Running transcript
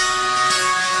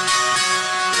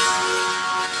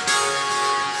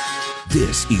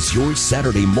This is your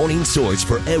Saturday morning source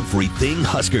for everything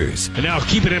Huskers. And now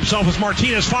keeping himself as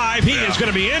Martinez 5. He is going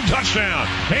to be in. Touchdown.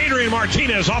 Adrian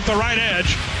Martinez off the right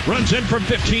edge. Runs in from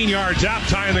 15 yards out,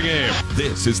 tying the game.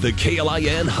 This is the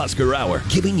KLIN Husker Hour,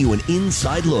 giving you an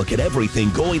inside look at everything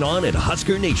going on in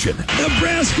Husker Nation.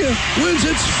 Nebraska wins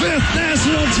its 5th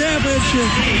national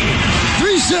championship.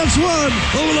 3 sets won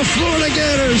over the Florida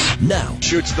Gators. Now,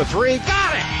 shoots the 3.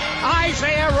 Got it!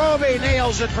 Isaiah Roby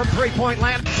nails it from three-point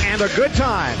land. And a good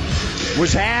time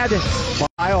was had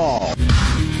by all.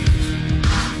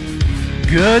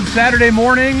 Good Saturday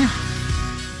morning.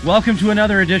 Welcome to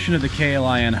another edition of the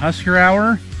KLIN Husker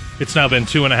Hour. It's now been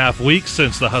 2.5 weeks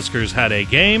since the Huskers had a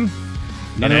game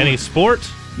in any sport.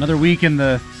 Another week in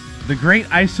the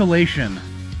great isolation.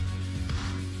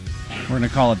 We're going to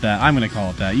call it that. I'm going to call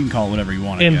it that. You can call it whatever you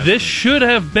want. And this should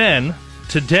have been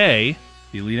today.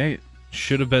 The Elite Eight.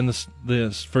 Should have been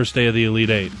this first day of the Elite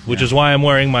Eight, which is why I'm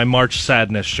wearing my March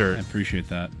Sadness shirt. I appreciate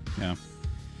that.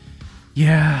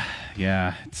 Yeah.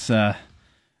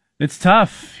 It's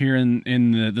tough here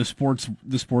in the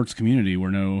sports community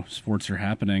where no sports are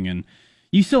happening, and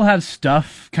you still have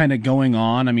stuff kind of going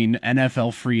on. I mean,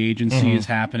 NFL free agency is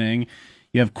happening.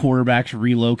 You have quarterbacks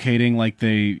relocating like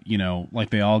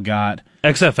they all got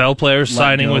XFL players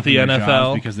signing with the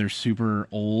NFL because they're super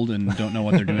old and don't know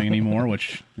what they're doing anymore,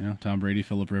 which, Tom Brady,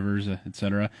 Phillip Rivers,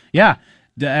 etc. Yeah,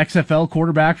 the XFL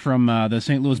quarterback from the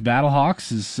St. Louis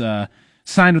Battlehawks is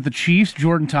signed with the Chiefs.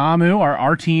 Jordan Ta'amu,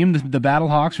 our team, the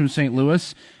Battlehawks from St.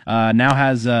 Louis, now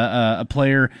has a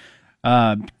player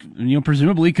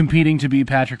presumably competing to be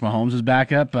Patrick Mahomes'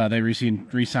 backup. They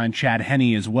re-signed Chad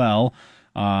Henne as well.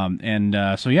 You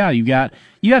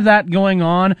have that going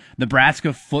on.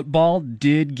 Nebraska football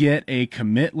did get a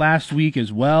commit last week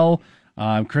as well.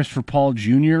 Christopher Paul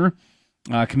Jr.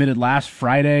 Committed last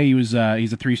Friday. He's a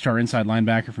 3-star inside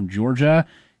linebacker from Georgia.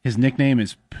 His nickname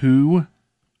is Pooh.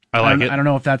 I like it. I don't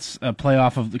know if that's a play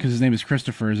off of because his name is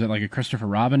Christopher. Is it like a Christopher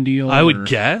Robin deal? I would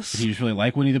guess. Did he just really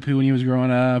like Winnie the Pooh when he was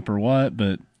growing up, or what?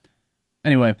 But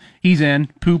anyway, he's in.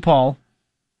 Pooh Paul.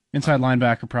 Inside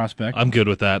linebacker prospect. I'm good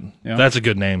with that. Yeah. That's a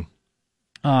good name.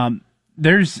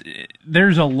 There's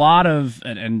a lot of,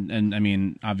 and I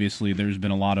mean, obviously there's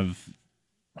been a lot of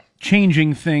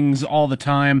changing things all the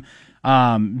time.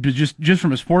 But just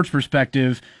from a sports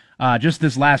perspective, just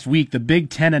this last week, the Big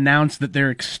Ten announced that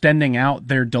they're extending out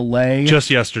their delay just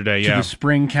yesterday, to the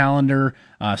spring calendar.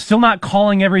 Still not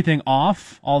calling everything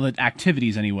off, all the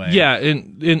activities anyway. Yeah,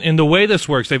 in the way this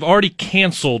works, they've already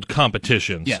canceled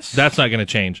competitions. Yes. That's not going to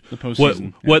change. The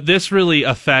postseason. What this really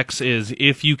affects is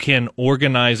if you can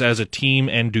organize as a team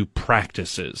and do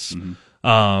practices.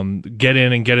 Mm-hmm. Get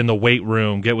in the weight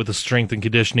room, get with the strength and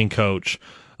conditioning coach,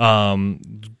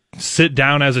 sit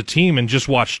down as a team and just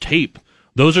watch tape.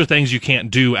 Those are things you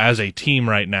can't do as a team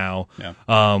right now. Yeah.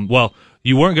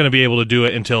 You weren't going to be able to do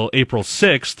it until April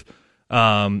 6th,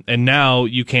 and now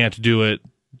you can't do it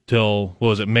till,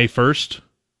 May 1st?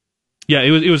 Yeah,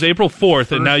 it was April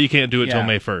 4th, and now you can't do it till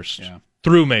May 1st.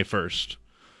 Through May 1st.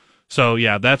 So,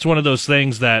 that's one of those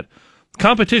things that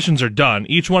competitions are done.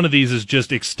 Each one of these is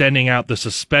just extending out the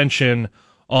suspension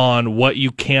on what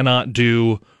you cannot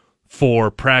do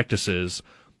for practices.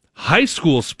 High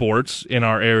school sports in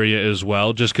our area as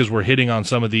well, just because we're hitting on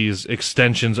some of these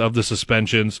extensions of the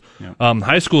suspensions. Yeah.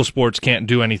 High school sports can't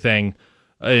do anything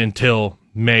until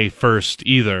May 1st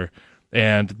either,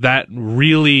 and that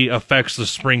really affects the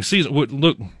spring season.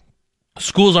 Look,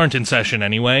 schools aren't in session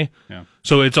anyway,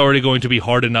 so it's already going to be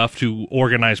hard enough to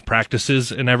organize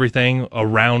practices and everything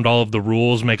around all of the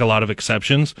rules, make a lot of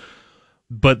exceptions.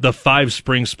 But the 5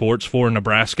 spring sports for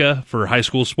Nebraska, for high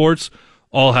school sports,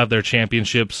 all have their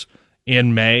championships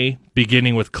in May,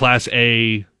 beginning with Class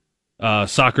A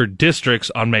soccer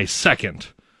districts on May 2nd.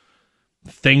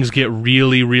 Things get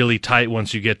really, really tight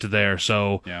once you get to there.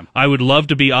 So I would love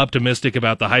to be optimistic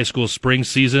about the high school spring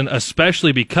season,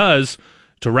 especially because,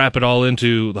 to wrap it all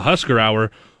into the Husker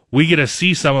Hour, we get to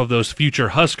see some of those future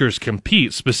Huskers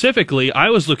compete. Specifically, I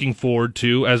was looking forward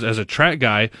to, as a track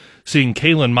guy, seeing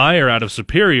Kaylin Meyer out of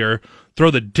Superior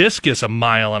throw the discus 1.5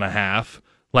 miles,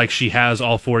 like she has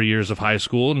all 4 years of high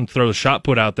school, and throw the shot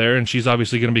put out there, and she's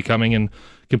obviously going to be coming and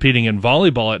competing in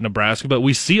volleyball at Nebraska. But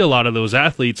we see a lot of those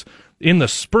athletes in the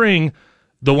spring,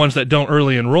 the ones that don't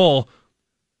early enroll,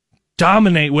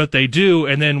 dominate what they do,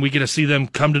 and then we get to see them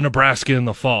come to Nebraska in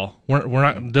the fall. We're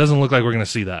not. It doesn't look like we're going to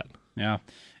see that. Yeah,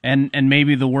 and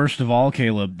maybe the worst of all,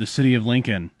 Caleb, the city of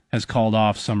Lincoln has called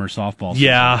off summer softball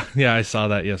season. Yeah, I saw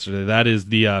that yesterday. That is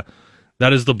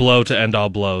the blow to end all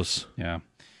blows. Yeah.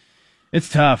 It's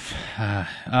tough.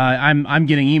 I'm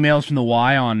getting emails from the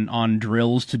Y on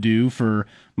drills to do for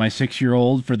my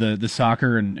 6-year-old for the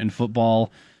soccer and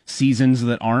football seasons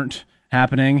that aren't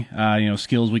happening.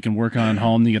 Skills we can work on at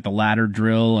home. You get the ladder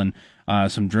drill and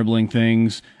some dribbling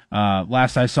things.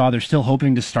 Last I saw, they're still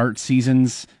hoping to start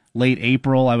seasons late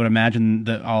April. I would imagine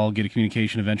that I'll get a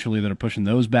communication eventually that are pushing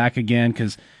those back again,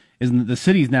 because isn't the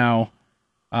city's now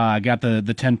got the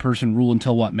 10-person rule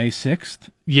until what, May 6th?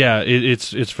 Yeah,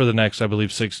 it's for the next, I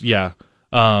believe, 6. Yeah.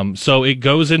 So it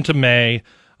goes into May,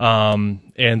 and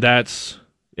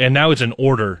now it's an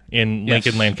order in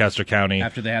Lincoln, Lancaster County.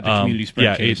 After they had the community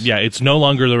spread case. It's no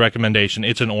longer the recommendation.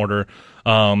 It's an order.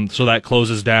 So that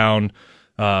closes down.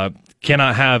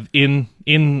 Cannot have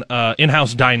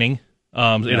in-house dining.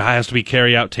 It has to be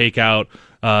carry-out, take-out.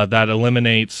 That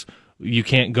eliminates. You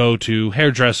can't go to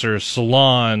hairdressers,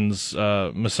 salons,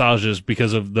 massages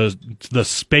because of the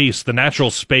space, the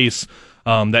natural space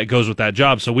that goes with that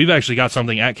job. So we've actually got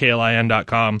something at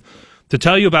KLIN.com to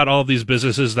tell you about all of these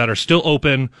businesses that are still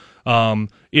open.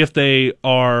 If they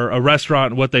are a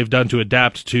restaurant, what they've done to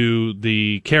adapt to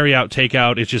the carry-out,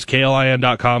 take-out, it's just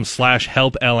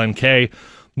KLIN.com/helplnk.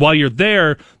 While you're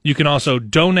there, you can also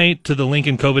donate to the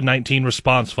Lincoln COVID-19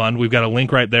 Response Fund. We've got a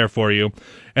link right there for you.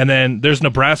 And then there's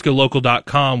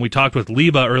NebraskaLocal.com. We talked with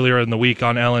Liba earlier in the week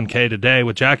on LNK Today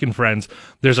with Jack and Friends.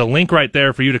 There's a link right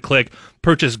there for you to click,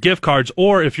 purchase gift cards,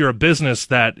 or if you're a business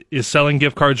that is selling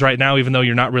gift cards right now, even though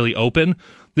you're not really open,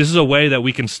 this is a way that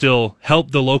we can still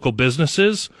help the local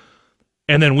businesses,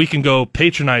 and then we can go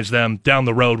patronize them down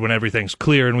the road when everything's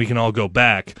clear and we can all go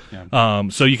back. Yeah.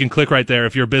 So you can click right there.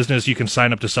 If you're a business, you can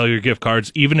sign up to sell your gift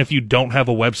cards. Even if you don't have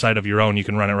a website of your own, you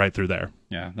can run it right through there.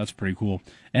 Yeah, that's pretty cool.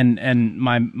 And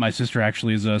my sister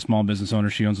actually is a small business owner.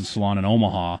 She owns a salon in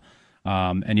Omaha.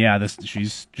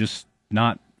 She's just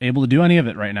not able to do any of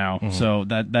it right now. Mm-hmm. So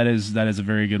that is a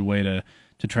very good way to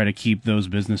try to keep those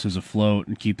businesses afloat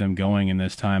and keep them going in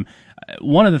this time.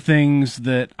 One of the things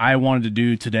that I wanted to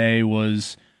do today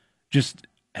was just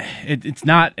it's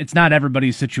not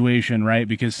everybody's situation, right?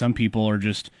 Because some people are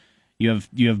just you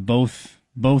have both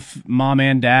mom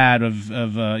and dad of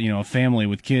a family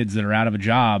with kids that are out of a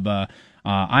job.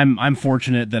 I'm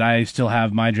fortunate that I still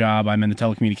have my job. I'm in the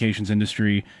telecommunications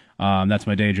industry. That's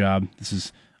my day job.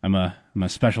 I'm a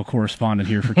special correspondent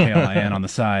here for KLIN on the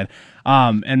side.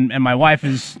 And my wife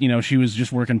is, she was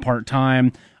just working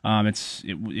part-time.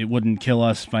 It wouldn't kill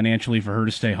us financially for her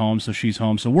to stay home, so she's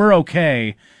home. So we're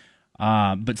okay.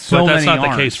 But that's not aren't.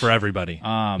 The case for everybody.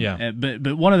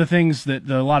 But one of the things that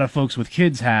a lot of folks with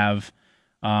kids have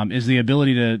is the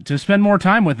ability to spend more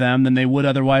time with them than they would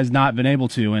otherwise not been able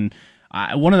to. And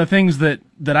one of the things that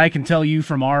I can tell you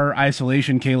from our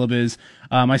isolation, Caleb, is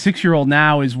my 6-year-old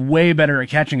now is way better at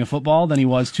catching a football than he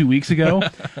was 2 weeks ago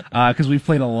because we've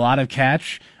played a lot of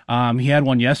catch. He had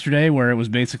one yesterday where it was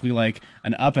basically like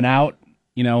an up and out,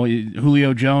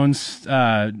 Julio Jones,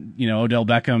 Odell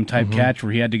Beckham type catch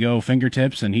where he had to go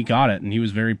fingertips and he caught it and he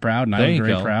was very proud and I was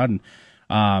very proud.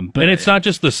 And it's not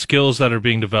just the skills that are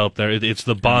being developed there; it's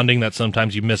the bonding that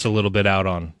sometimes you miss a little bit out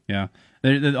on. Yeah.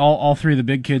 All three of the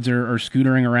big kids are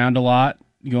scootering around a lot,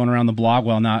 going around the block.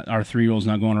 Well, not our 3-year-old's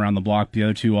not going around the block. The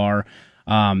other two are.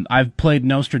 I've played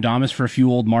Nostradamus for a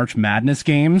few old March Madness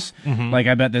games. Mm-hmm. Like,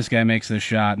 I bet this guy makes this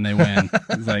shot and they win.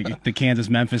 It's like the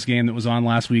Kansas-Memphis game that was on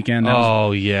last weekend. It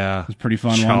was a pretty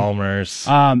fun Chalmers.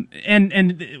 one.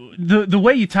 And the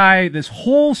way you tie this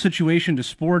whole situation to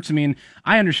sports, I mean,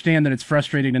 I understand that it's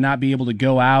frustrating to not be able to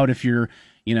go out if you're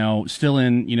still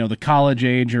in, the college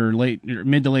age or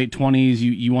mid to late 20s,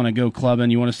 you want to go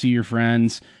clubbing, you want to see your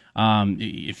friends.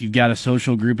 If you've got a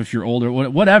social group, if you're older,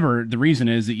 whatever the reason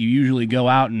is that you usually go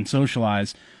out and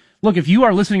socialize. Look, if you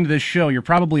are listening to this show, you're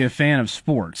probably a fan of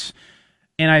sports.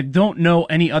 And I don't know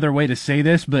any other way to say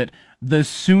this, but the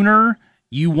sooner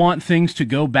you want things to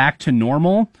go back to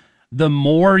normal, the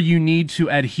more you need to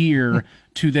adhere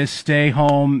to this stay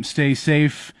home, stay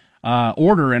safe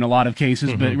order in a lot of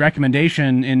cases, but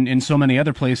recommendation in so many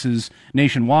other places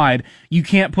nationwide. You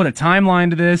can't put a timeline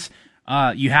to this.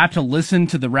 You have to listen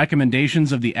to the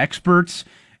recommendations of the experts,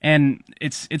 and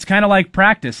it's kind of like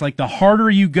practice. Like, the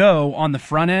harder you go on the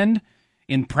front end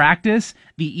in practice,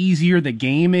 the easier the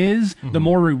game is, the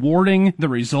more rewarding the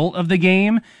result of the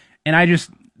game. And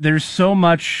there's so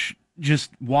much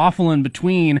just waffle in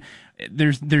between.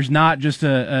 There's not just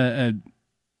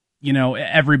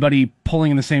everybody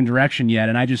pulling in the same direction yet.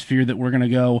 And I just fear that we're going to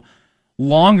go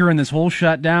longer in this whole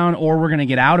shutdown, or we're going to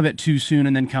get out of it too soon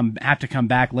and then have to come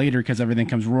back later because everything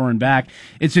comes roaring back.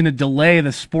 It's going to delay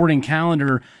the sporting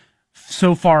calendar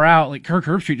so far out. Like, Kirk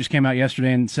Herbstreit just came out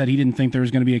yesterday and said he didn't think there was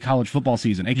going to be a college football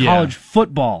season. College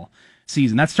football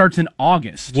season. That starts in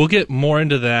August. We'll get more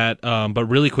into that, but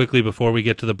really quickly before we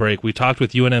get to the break, we talked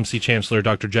with UNMC Chancellor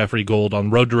Dr. Jeffrey Gold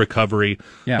on Road to Recovery.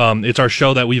 Yeah. It's our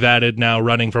show that we've added now,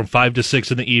 running from 5 to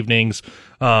 6 in the evenings.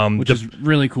 Which is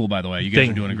really cool, by the way. You guys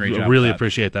are doing a great job. Really with that.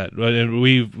 appreciate that.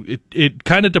 And it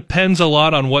kind of depends a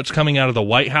lot on what's coming out of the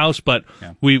White House, but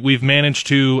we've managed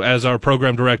to, as our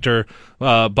program director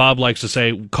Bob likes to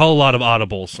say, call a lot of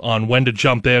audibles on when to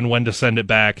jump in, when to send it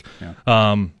back.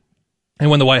 Yeah. And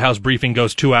when the White House briefing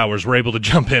goes 2 hours, we're able to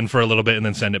jump in for a little bit and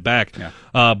then send it back.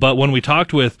 Yeah. But when we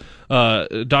talked with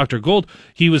Dr. Gold,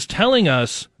 he was telling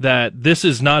us that this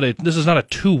is not a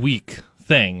 2-week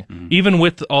thing. Mm-hmm. Even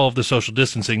with all of the social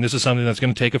distancing, this is something that's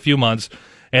going to take a few months.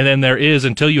 And then there is,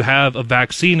 until you have a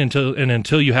vaccine,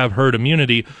 until you have herd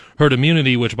immunity,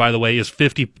 which, by the way, is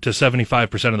 50 to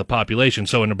 75% of the population.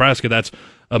 So in Nebraska, that's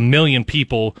 1 million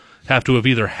people have to have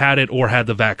either had it or had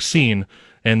the vaccine.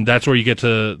 And that's where you get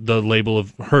to the label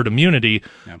of herd immunity.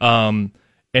 Yeah.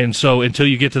 And so until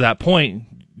you get to that point,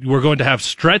 we're going to have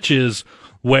stretches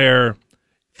where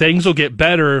things will get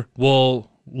better. We'll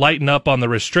lighten up on the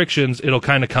restrictions. It'll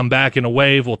kind of come back in a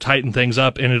wave. We'll tighten things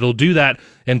up, and it'll do that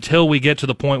until we get to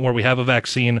the point where we have a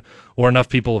vaccine or enough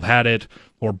people have had it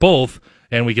or both,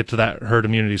 and we get to that herd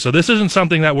immunity. So this isn't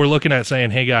something that we're looking at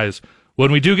saying, hey, guys,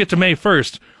 when we do get to May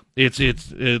 1st,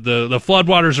 the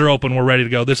floodwaters are open. We're ready to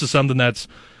go. This is something that's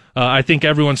I think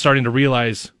everyone's starting to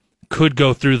realize could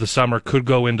go through the summer, could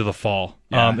go into the fall.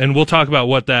 Yeah. And we'll talk about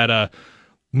what that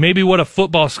maybe what a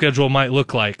football schedule might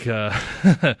look like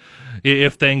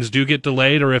if things do get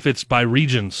delayed or if it's by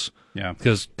regions. Yeah,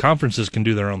 because conferences can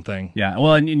do their own thing. Yeah,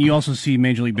 well, and you also see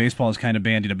Major League Baseball is kind of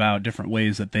bandied about different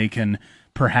ways that they can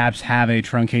perhaps have a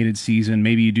truncated season.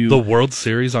 Maybe you do the World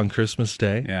Series on Christmas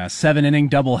Day. Yeah, 7-inning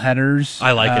doubleheaders.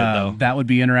 I like it, though. That would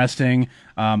be interesting.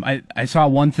 I saw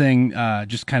one thing,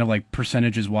 just kind of like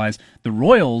percentages-wise. The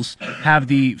Royals have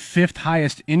the 5th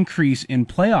highest increase in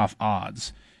playoff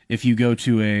odds if you go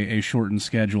to a shortened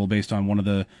schedule based on one of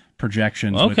the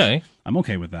projections. Okay. I'm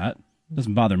okay with that. It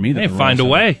doesn't bother me. Hey, find a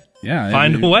way. Yeah.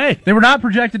 Find a way. They were not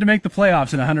projected to make the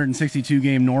playoffs in a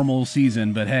 162-game normal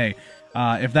season, but hey,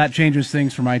 if that changes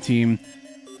things for my team,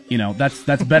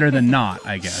 that's better than not,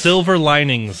 I guess. Silver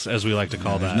linings, as we like to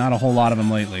call that. Not a whole lot of them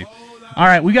lately. All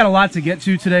right, we got a lot to get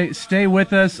to today. Stay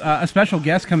with us. A special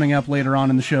guest coming up later on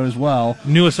in the show as well.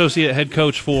 New associate head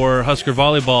coach for Husker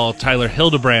Volleyball, Tyler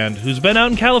Hildebrand, who's been out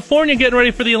in California getting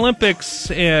ready for the Olympics,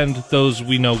 and those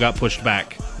we know got pushed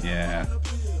back.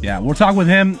 Yeah, we'll talk with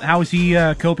him. How is he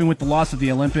coping with the loss of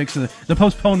the Olympics, the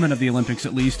postponement of the Olympics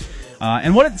at least,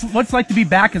 and what it's like to be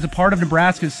back as a part of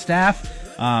Nebraska's staff.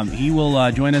 He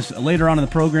will join us later on in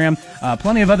the program.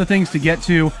 Plenty of other things to get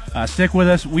to. Stick with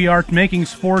us. We are making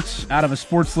sports out of a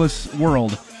sportsless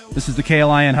world. This is the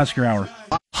KLIN Husker Hour.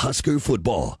 Husker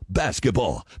football,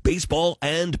 basketball, baseball,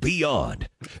 and beyond.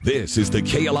 This is the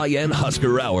KLIN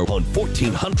Husker Hour on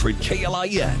 1400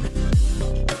 KLIN.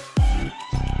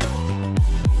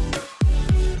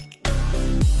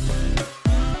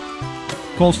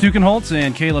 Cole Stukenholtz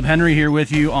and Caleb Henry here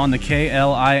with you on the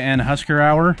KLIN Husker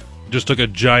Hour. Just took a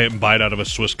giant bite out of a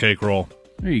Swiss cake roll.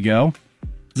 There you go.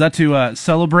 Is that to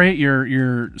celebrate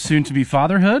your soon-to-be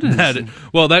fatherhood?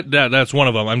 That's one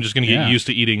of them. I'm just going to get used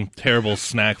to eating terrible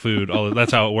snack food.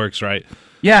 That's how it works, right?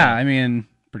 Yeah, I mean,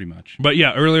 pretty much. But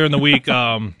yeah, earlier in the week,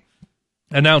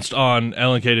 announced on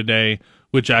LNK Today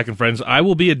with Jack and Friends, I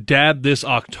will be a dad this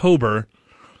October.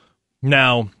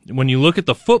 Now, when you look at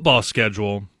the football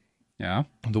schedule,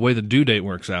 the way the due date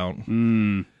works out,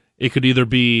 it could either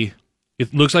be,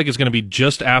 it looks like it's going to be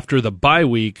just after the bye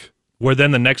week, where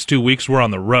then the next 2 weeks we're on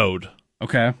the road.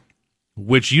 Okay.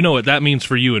 Which, you know what that means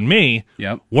for you and me.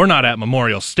 Yep. We're not at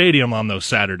Memorial Stadium on those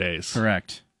Saturdays.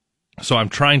 Correct. So I'm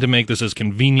trying to make this as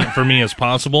convenient for me as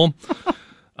possible.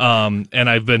 And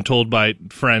I've been told by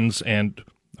friends and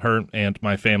her and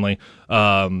my family,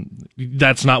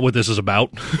 that's not what this is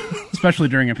about. Especially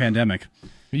during a pandemic.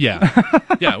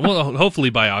 Yeah. Well, hopefully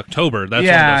by October. That's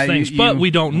one of those things. But we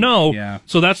don't know. Yeah.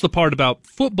 So that's the part about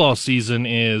football season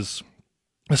is,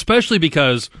 especially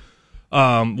because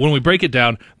when we break it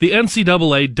down, the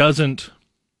NCAA doesn't,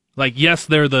 yes,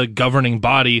 they're the governing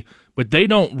body, but they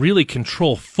don't really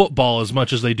control football as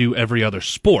much as they do every other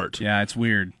sport. Yeah, it's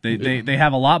weird. They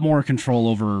have a lot more control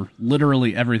over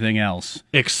literally everything else.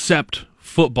 Except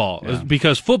football,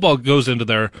 because football goes into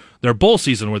their bowl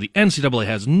season where the NCAA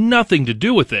has nothing to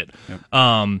do with it. Yep.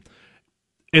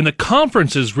 And the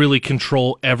conferences really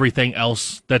control everything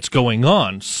else that's going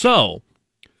on. So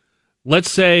let's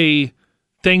say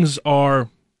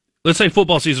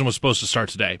football season was supposed to start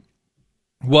today.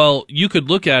 Well, you could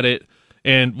look at it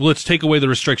and let's take away the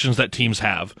restrictions that teams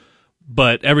have.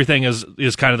 but everything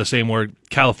is kind of the same, where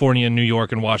California, New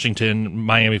York, and Washington,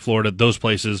 Miami, Florida, those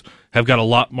places have got a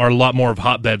lot more of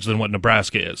hotbeds than what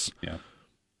Nebraska is. Yeah.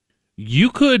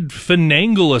 You could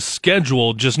finagle a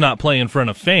schedule, just not play in front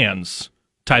of fans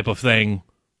type of thing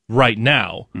right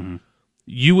now. Mm-hmm.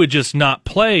 You would just not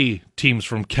play teams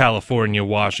from California,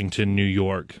 Washington, New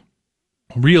York.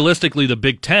 Realistically, the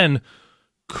Big Ten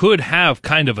could have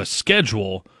kind of a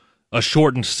schedule, a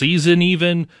shortened season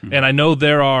even. Mm-hmm. And I know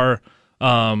there are,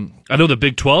 I know the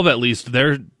Big 12 at least,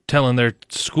 they're telling their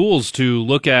schools to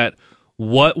look at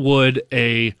what would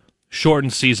a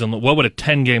shortened season, what would a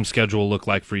 10-game schedule look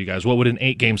like for you guys? What would an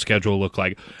 8-game schedule look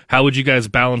like? How would you guys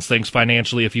balance things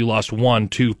financially if you lost 1,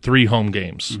 2, 3 home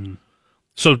games? Mm-hmm.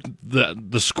 So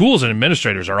the schools and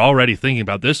administrators are already thinking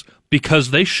about this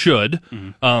because they should,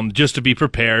 just to be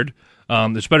prepared.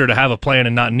 It's better to have a plan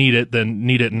and not need it than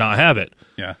need it and not have it.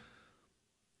 Yeah.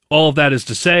 All of that is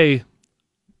to say,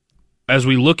 as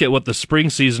we look at what the spring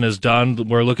season has done,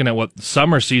 we're looking at what the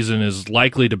summer season is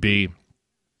likely to be.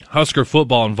 Husker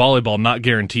football and volleyball not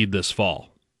guaranteed this fall.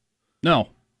 No,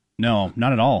 not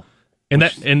at all. And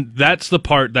that's the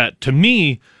part that, to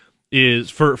me,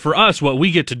 is for us, what we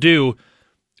get to do,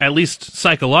 at least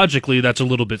psychologically, that's a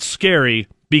little bit scary,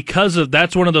 because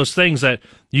that's one of those things that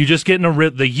you just get in a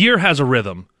rhythm. The year has a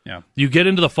rhythm. Yeah. You get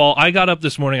into the fall. I got up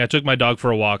this morning, I took my dog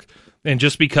for a walk, and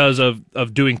just because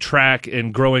of doing track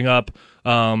and growing up,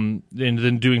 and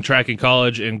then doing track in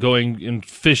college and going and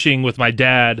fishing with my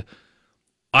dad,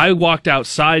 I walked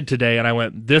outside today and I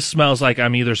went, this smells like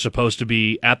I'm either supposed to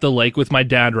be at the lake with my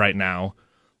dad right now,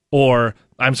 or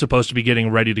I'm supposed to be getting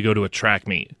ready to go to a track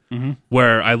meet. Mm-hmm.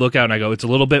 Where I look out and I go, it's a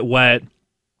little bit wet,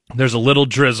 there's a little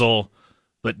drizzle,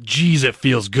 but geez, it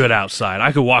feels good outside.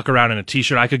 I could walk around in a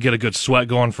t-shirt, I could get a good sweat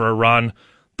going for a run.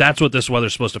 That's what this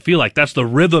weather's supposed to feel like. That's the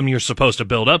rhythm you're supposed to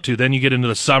build up to. Then you get into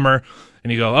the summer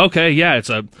and you go, okay, yeah, it's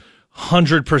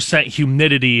 100%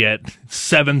 humidity at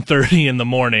 7:30 in the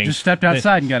morning. Just stepped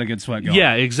outside and got a good sweat going.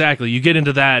 Yeah, exactly. You get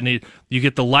into that and you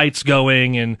get the lights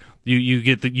going and you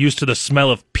get used to the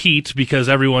smell of peat because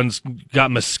everyone's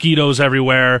got mosquitoes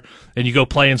everywhere, and you go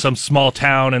play in some small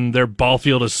town and their ball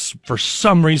field is for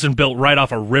some reason built right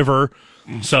off a river.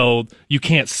 So you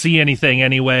can't see anything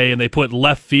anyway, and they put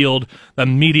left field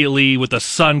immediately with the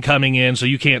sun coming in, so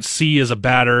you can't see as a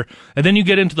batter. And then you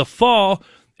get into the fall,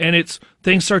 and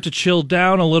things start to chill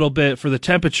down a little bit for the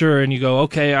temperature, and you go,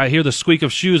 okay, I hear the squeak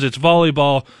of shoes. It's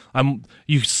volleyball.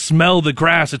 You smell the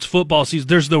grass. It's football season.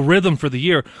 There's the rhythm for the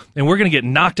year, and we're going to get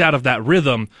knocked out of that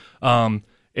rhythm. And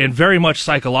very much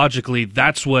psychologically,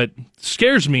 that's what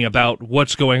scares me about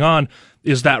what's going on,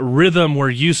 is that rhythm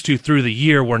we're used to through the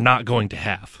year we're not going to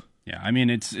have. Yeah, I mean,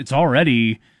 it's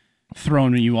already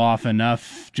thrown you off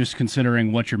enough just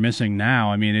considering what you're missing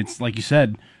now. I mean, it's like you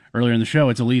said earlier in the show,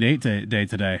 it's Elite Eight day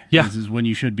today. Yeah. This is when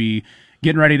you should be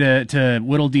getting ready to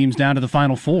whittle teams down to the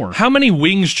Final Four. How many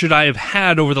wings should I have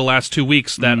had over the last 2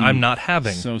 weeks that I'm not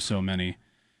having? So many.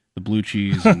 The blue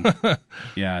cheese. And,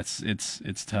 yeah,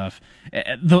 it's tough.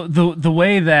 The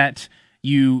way that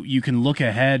you can look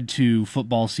ahead to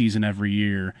football season every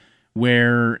year,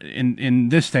 where in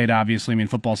this state, obviously, I mean,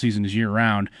 football season is year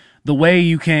round. The way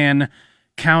you can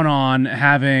count on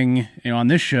having, on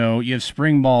this show, you have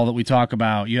spring ball that we talk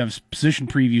about. You have position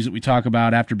previews that we talk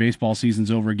about after baseball season's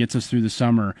over. It gets us through the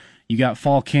summer. You got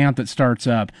fall camp that starts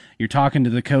up. You're talking to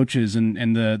the coaches and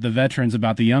the veterans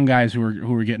about the young guys who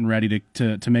are getting ready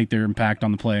to make their impact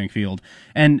on the playing field.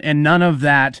 And none of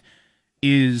that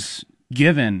is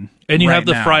given. And you right have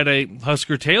the now. Friday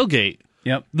Husker tailgate.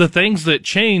 Yep. The things that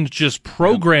change just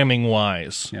programming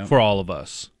wise for all of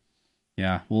us.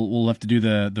 Yeah, we'll have to do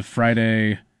the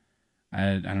Friday.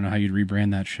 I don't know how you'd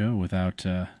rebrand that show without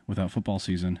football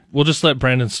season. We'll just let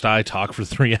Brandon Stye talk for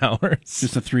 3 hours.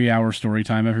 Just a 3-hour story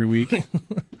time every week.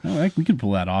 We could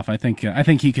pull that off. I think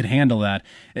he could handle that.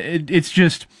 It's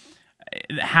just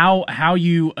how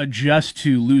you adjust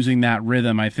to losing that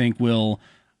rhythm. I think will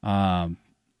tell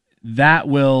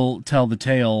the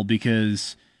tale,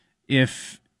 because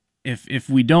if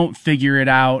we don't figure it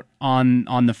out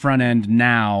on the front end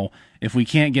now, if we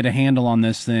can't get a handle on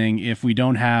this thing, if we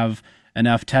don't have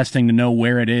enough testing to know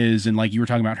where it is, and like you were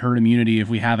talking about herd immunity, if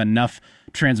we have enough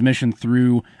transmission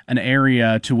through an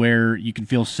area to where you can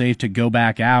feel safe to go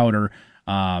back out, or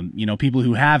people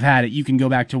who have had it, you can go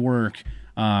back to work.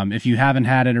 If you haven't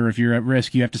had it, or if you're at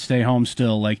risk, you have to stay home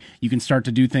still. Like, you can start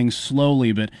to do things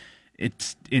slowly, but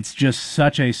it's just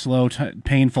such a slow,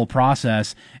 painful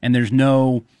process, and we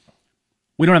don't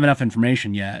have enough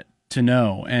information yet to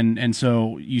know, and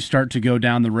so you start to go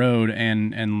down the road,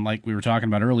 and like we were talking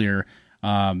about earlier,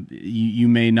 you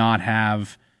may not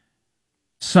have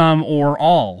some or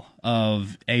all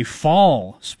of a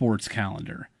fall sports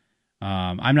calendar.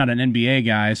 I'm not an NBA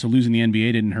guy, so losing the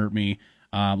NBA didn't hurt me.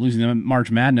 Losing the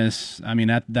March Madness, I mean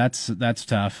that's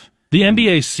tough. The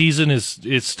NBA season is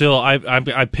still.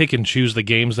 I pick and choose the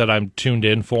games that I'm tuned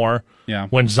in for. Yeah.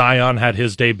 When Zion had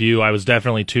his debut, I was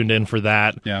definitely tuned in for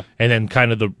that. Yeah. And then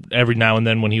kind of every now and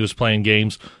then when he was playing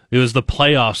games, it was the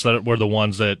playoffs that were the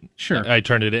ones that I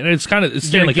turned it in. And it's kind of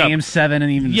Stanley Cup. Game 7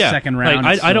 and even the second round.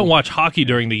 Like, I don't watch hockey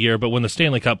during the year, but when the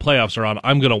Stanley Cup playoffs are on,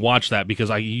 I'm going to watch that because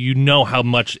you know how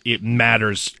much it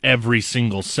matters every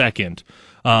single second.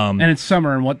 And it's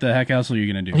summer, and what the heck else are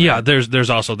you going to do? Yeah, there's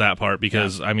also that part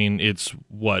because I mean it's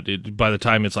by the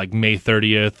time it's like May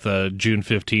 30th, June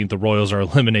 15th, the Royals are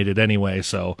eliminated anyway.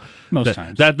 So most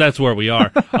times that's where we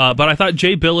are. But I thought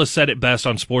Jay Billis said it best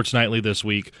on Sports Nightly this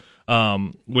week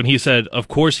when he said, "Of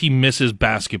course he misses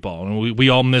basketball, and we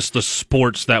all miss the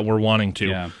sports that we're wanting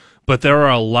to, but there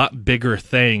are a lot bigger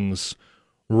things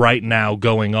right now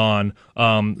going on.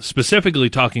 Specifically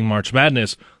talking March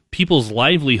Madness." People's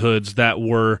livelihoods that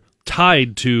were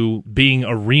tied to being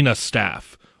arena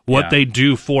staff, what they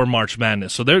do for March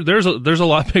Madness. So there's a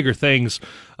lot bigger things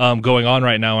going on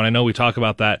right now, and I know we talk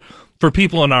about that. For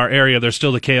people in our area, there's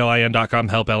still the KLIN.com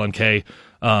help LNK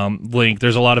link.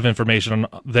 There's a lot of information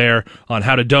there on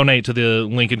how to donate to the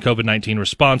Lincoln COVID-19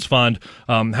 Response Fund,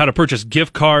 how to purchase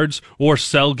gift cards or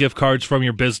sell gift cards from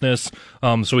your business,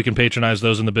 so we can patronize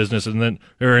those in the business and then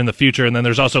or in the future. And then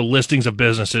there's also listings of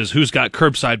businesses who's got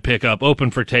curbside pickup,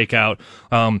 open for takeout,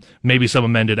 maybe some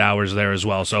amended hours there as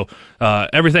well. So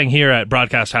everything here at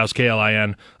Broadcast House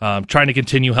KLIN, trying to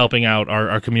continue helping out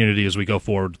our community as we go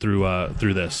forward through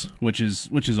this, which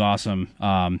is awesome.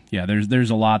 There's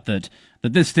a lot that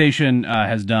this station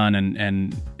has done,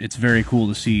 and it's very cool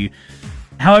to see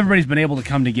how everybody's been able to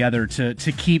come together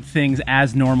to keep things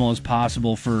as normal as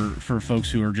possible for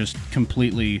folks who are just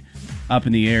completely up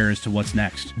in the air as to what's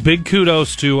next. Big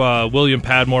kudos to William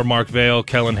Padmore, Mark Vale,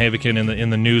 Kellen Havikin in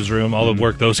the newsroom, all the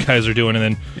work those guys are doing,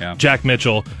 and then Jack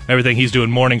Mitchell, everything he's doing,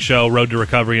 morning show, Road to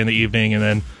Recovery in the evening, and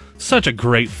then such a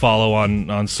great follow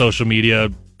on social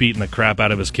media, beating the crap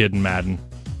out of his kid in Madden.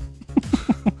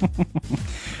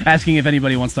 Asking if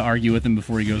anybody wants to argue with him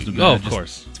before he goes to bed. Oh, of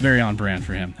course. It's very on brand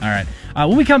for him. All right.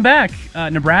 When we come back,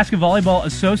 Nebraska volleyball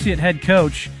associate head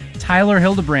coach Tyler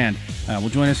Hildebrand will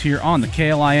join us here on the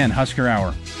KLIN Husker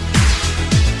Hour.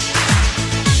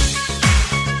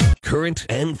 Current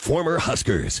and former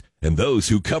Huskers, and those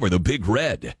who cover the Big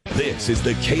Red. This is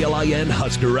the KLIN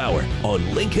Husker Hour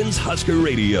on Lincoln's Husker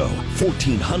Radio,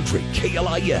 1400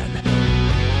 KLIN.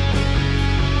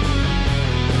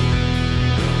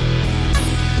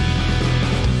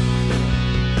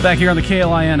 Back here on the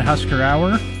KLIN Husker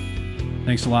Hour.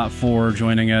 Thanks a lot for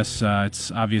joining us.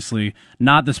 It's obviously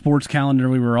not the sports calendar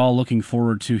we were all looking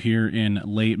forward to here in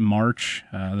late March.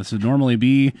 This would normally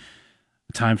be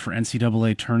a time for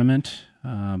NCAA tournament.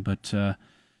 But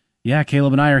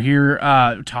Caleb and I are here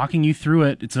talking you through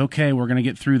it. It's okay. We're going to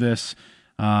get through this.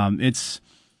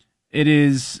 It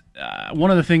is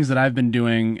one of the things that I've been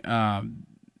doing,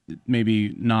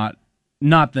 maybe not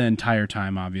the entire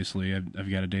time, obviously.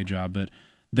 I've got a day job, but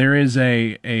there is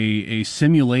a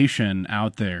simulation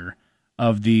out there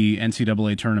of the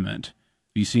NCAA tournament. Have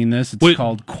you seen this? It's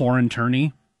called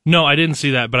Quaranturney. No, I didn't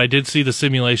see that, but I did see the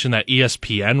simulation that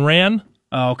ESPN ran.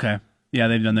 Oh, okay. Yeah,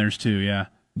 they've done theirs too, yeah.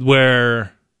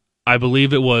 Where I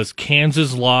believe it was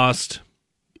Kansas lost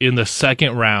in the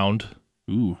second round.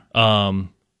 Ooh.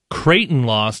 Creighton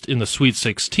lost in the Sweet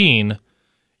 16.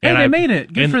 And they made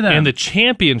it. Good for them. And the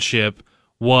championship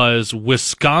was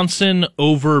Wisconsin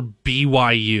over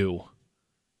BYU.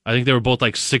 I think they were both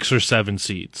like 6 or 7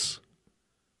 seeds.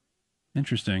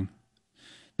 Interesting.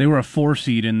 They were a 4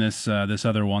 seed in this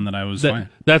other one that I was.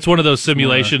 That's one of those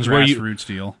simulations where you.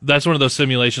 Deal. That's one of those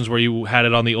simulations where you had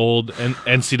it on the old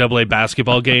NCAA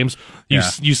basketball games.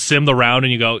 You sim the round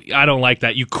and you go, I don't like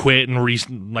that. You quit and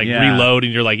reload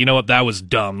and you're like, you know what, that was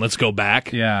dumb. Let's go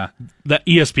back. Yeah, that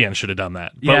ESPN should have done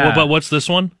that. But what's this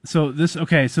one? So this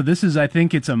is, I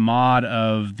think it's a mod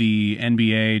of the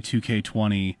NBA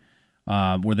 2K20,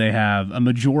 where they have a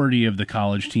majority of the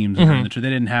college teams. They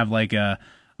didn't have like a.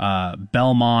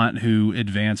 Belmont, who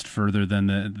advanced further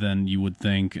than you would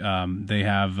think. They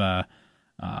have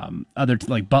other,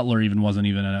 like Butler even wasn't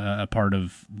even a part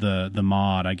of the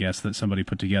mod, I guess, that somebody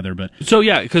put together. But so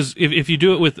yeah, because if you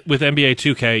do it with NBA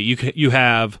 2K,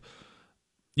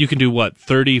 you can do what,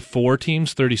 34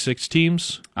 teams, 36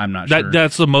 teams. I'm not sure.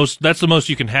 That's the most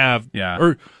you can have. Yeah.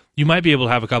 Or you might be able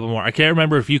to have a couple more. I can't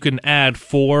remember if you can add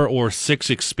 4 or 6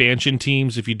 expansion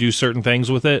teams if you do certain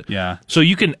things with it. Yeah. So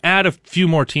you can add a few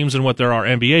more teams than what there are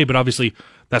NBA, but obviously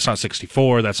That's not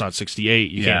 64. That's not 68.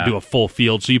 You Yeah. can't do a full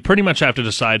field. So you pretty much have to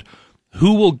decide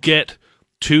who will get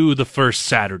to the first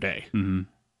Saturday.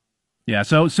 Yeah,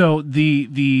 so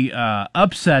the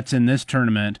upsets in this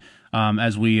tournament,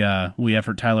 as we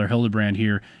effort Tyler Hildebrand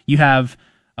here, you have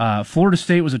Florida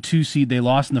State was a 2 seed. They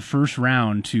lost in the first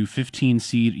round to 15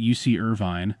 seed UC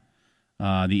Irvine,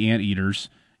 the Anteaters.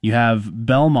 You have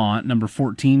Belmont, number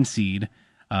 14 seed.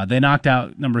 They knocked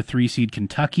out number 3 seed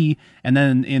Kentucky, and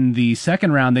then in the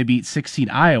second round they beat 6 seed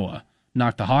Iowa,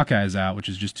 knocked the Hawkeyes out, which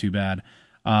is just too bad.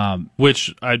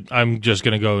 Which I'm just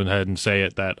going to go ahead and say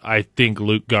it that I think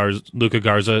Luka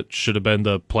Garza should have been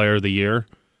the player of the year.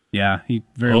 Yeah, he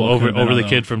very well could have been over the on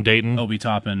kid from Dayton. Obi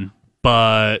Toppin.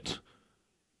 But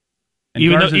And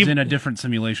even Garza's though, in a different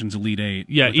simulations Elite Eight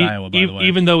with Iowa, by the way.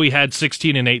 Even though he had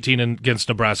 16 and 18 against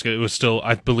Nebraska, it was still,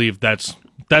 I believe that's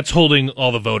holding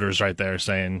all the voters right there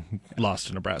saying lost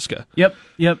to Nebraska. Yep,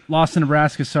 lost to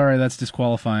Nebraska. Sorry, that's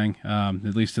disqualifying,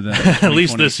 at least to the at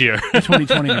least this year. the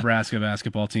 2020 Nebraska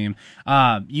basketball team.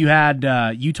 You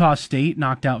had Utah State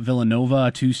knocked out Villanova,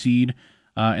 a 2 seed,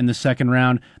 in the second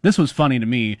round. This was funny to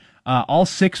me. All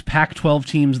 6 Pac-12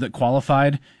 teams that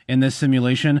qualified in this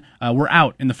simulation were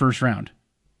out in the first round.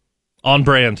 On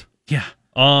brand. Yeah.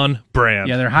 On brand.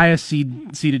 Yeah, their highest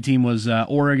seeded team was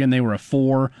Oregon. They were a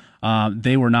 4.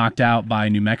 They were knocked out by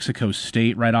New Mexico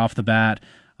State right off the bat.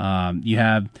 You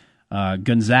have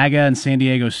Gonzaga and San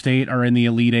Diego State are in the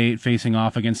Elite Eight facing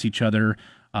off against each other.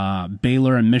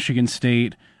 Baylor and Michigan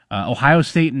State. Ohio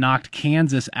State knocked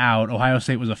Kansas out. Ohio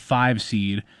State was a 5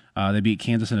 seed. They beat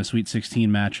Kansas in a Sweet 16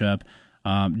 matchup.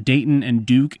 Dayton and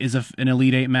Duke is an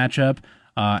Elite Eight matchup.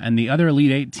 And the other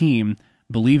Elite Eight team,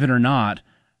 believe it or not,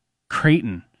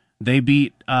 Creighton. They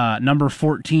beat number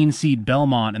 14 seed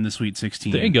Belmont in the Sweet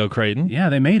 16. There you go, Creighton. Yeah,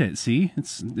 they made it. See,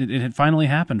 it had finally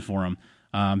happened for them.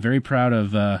 I'm very proud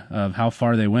of how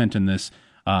far they went in this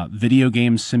video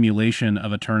game simulation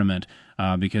of a tournament.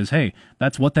 Because hey,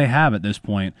 that's what they have at this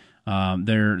point.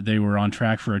 They were on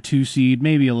track for a 2 seed,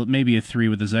 maybe a 3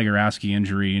 with the Zagorowski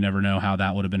injury. You never know how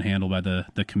that would have been handled by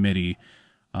the committee.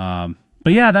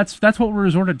 But yeah, that's what we're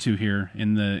resorted to here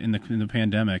in the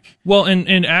pandemic. Well,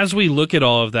 and as we look at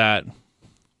all of that,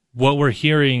 what we're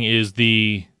hearing is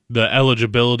the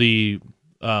eligibility.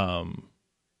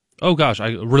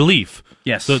 Relief.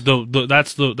 Yes, that's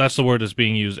the word that's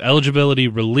being used. Eligibility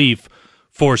relief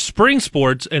for spring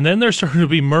sports, and then there's starting to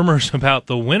be murmurs about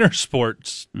the winter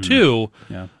sports too.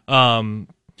 Yeah.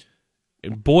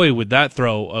 And boy, would that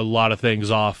throw a lot of things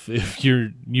off if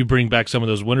you bring back some of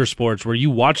those winter sports where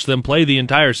you watch them play the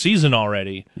entire season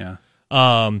already. Yeah.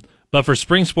 But for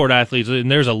spring sport athletes, and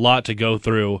there's a lot to go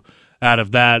through out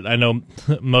of that. I know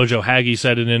Mojo Hagee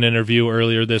said in an interview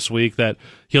earlier this week that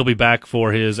he'll be back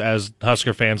for his, as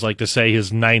Husker fans like to say,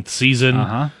 his 9th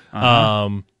season.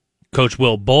 Coach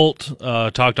Will Bolt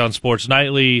talked on Sports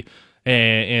Nightly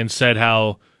and said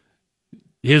how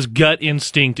his gut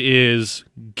instinct is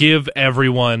give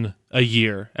everyone a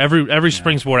year. Every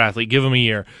spring sport athlete, give them a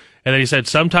year. And then he said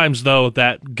sometimes, though,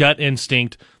 that gut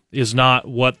instinct is not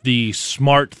what the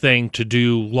smart thing to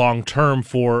do long-term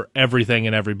for everything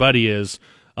and everybody is.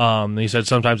 He said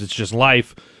sometimes it's just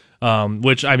life,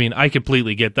 which, I mean, I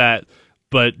completely get that.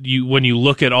 But when you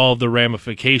look at all of the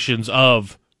ramifications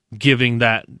of giving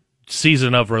that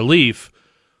season of relief,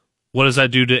 what does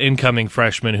that do to incoming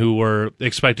freshmen who were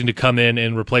expecting to come in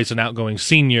and replace an outgoing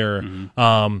senior?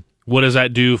 Mm-hmm. What does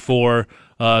that do for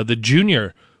the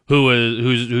junior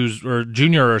who's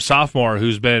junior or sophomore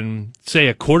who's been, say,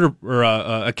 a quarter or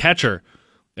a catcher,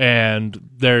 and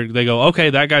they go, okay,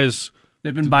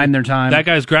 they've been biding their time. That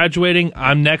guy's graduating.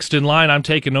 I'm next in line. I'm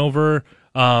taking over.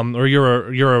 Or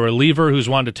you're a reliever who's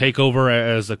wanted to take over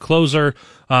as a closer.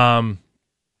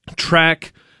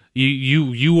 Track.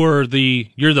 You're the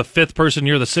 5th person,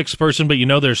 you're the 6th person, but you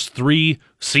know there's 3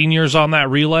 seniors on that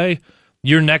relay.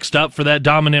 You're next up for that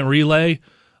dominant relay.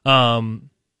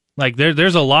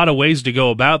 There's a lot of ways to go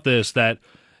about this that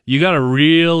you got to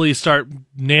really start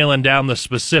nailing down the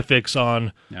specifics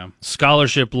on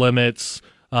scholarship limits,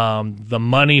 the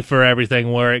money for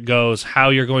everything, where it goes, how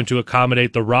you're going to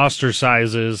accommodate the roster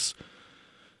sizes.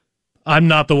 I'm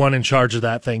not the one in charge of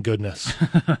that, thank goodness.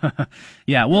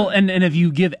 Yeah, well, and if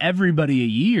you give everybody a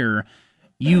year,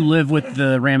 you live with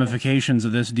the ramifications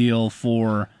of this deal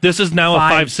for this is now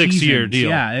 5 a 5-6 year deal.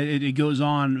 Yeah, it goes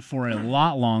on for a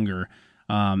lot longer.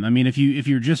 I mean, if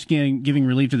you're just giving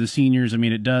relief to the seniors, I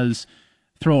mean, it does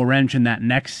throw a wrench in that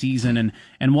next season,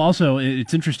 and also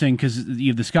it's interesting because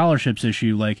you have the scholarships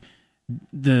issue. Like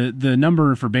the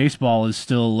number for baseball is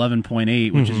still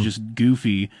 11.8, which is just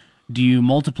goofy. Do you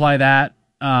multiply that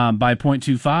by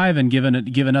 0.25 and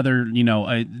give another,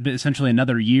 essentially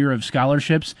another year of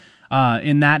scholarships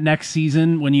in that next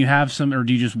season when you have some, or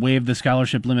do you just waive the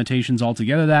scholarship limitations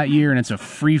altogether that year and it's a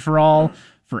free for all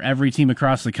for every team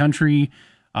across the country?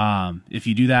 If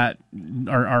you do that,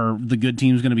 are the good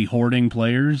teams going to be hoarding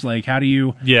players? Like, how do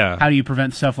you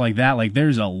prevent stuff like that? Like,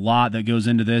 there's a lot that goes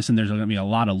into this, and there's going to be a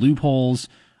lot of loopholes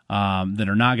that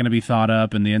are not going to be thought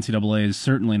up, and the NCAA is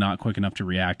certainly not quick enough to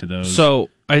react to those. So,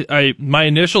 my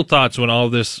initial thoughts when all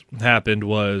of this happened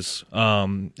was,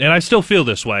 and I still feel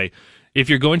this way, if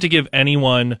you're going to give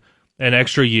anyone an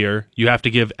extra year, you have to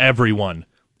give everyone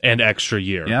an extra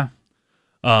year. Yeah.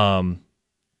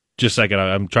 Just a second,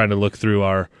 I'm trying to look through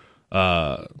our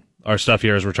stuff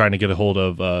here as we're trying to get a hold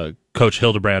of Coach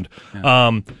Hildebrand.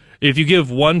 Yeah. If you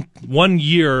give one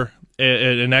year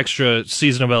an extra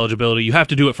season of eligibility, you have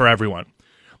to do it for everyone.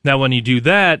 Now, when you do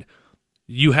that,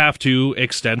 you have to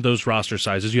extend those roster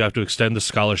sizes. You have to extend the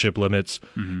scholarship limits.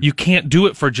 Mm-hmm. You can't do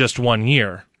it for just 1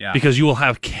 year because you will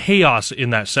have chaos in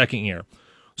that second year.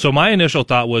 So my initial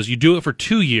thought was you do it for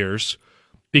 2 years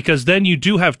because then you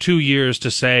do have 2 years to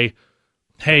say,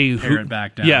 hey,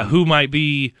 who might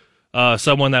be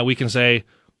someone that we can say,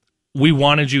 we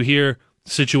wanted you here.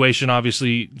 Situation,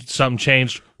 obviously, something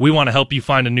changed. We want to help you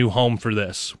find a new home for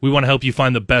this. We want to help you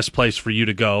find the best place for you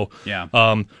to go. Yeah.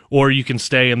 Or you can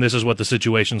stay, and this is what the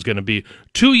situation's going to be.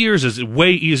 2 years is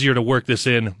way easier to work this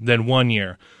in than 1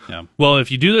 year. Yeah. Well, if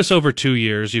you do this over 2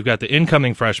 years, you've got the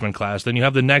incoming freshman class, then you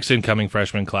have the next incoming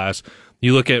freshman class.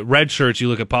 You look at red shirts, you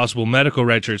look at possible medical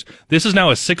red shirts. This is now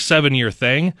a 6-7 year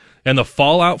thing, and the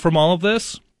fallout from all of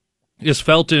this is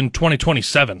felt in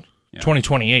 2027,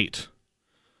 2028.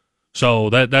 So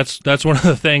that's one of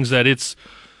the things that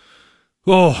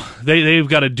they've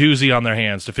got a doozy on their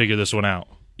hands to figure this one out.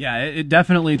 Yeah, it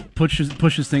definitely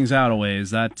pushes things out a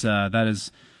ways. That's the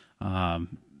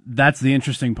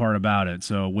interesting part about it.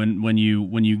 So when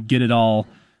you get it all,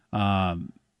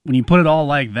 when you put it all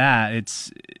like that,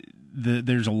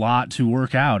 there's a lot to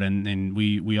work out, and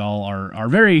we all are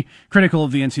very critical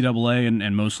of the NCAA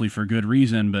and mostly for good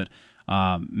reason. But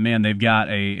man, they've got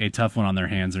a tough one on their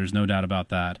hands. There's no doubt about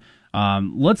that.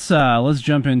 Let's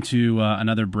jump into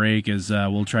another break as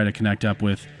we'll try to connect up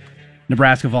with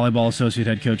Nebraska Volleyball Associate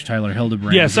Head Coach Tyler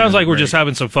Hildebrand. Yeah, it sounds like we're just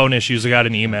having some phone issues. I got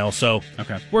an email, so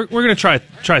okay, we're going to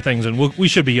try things, and we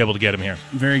should be able to get him here.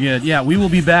 Very good. Yeah, we will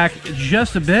be back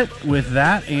just a bit with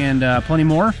that and plenty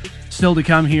more still to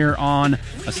come here on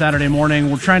a Saturday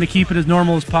morning. We're trying to keep it as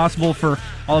normal as possible for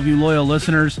all of you loyal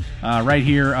listeners right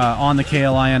here on the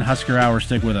KLIN Husker Hour.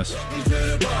 Stick with us.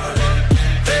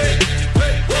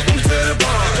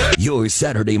 Your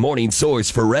Saturday morning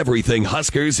source for everything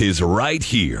Huskers is right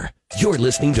here. You're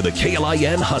listening to the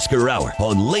KLIN Husker Hour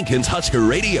on Lincoln's Husker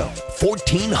Radio,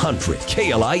 1400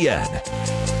 KLIN.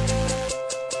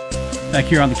 Back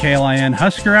here on the KLIN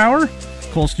Husker Hour,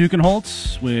 Cole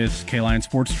Stukenholtz with KLIN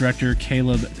Sports Director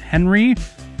Caleb Henry.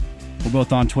 We're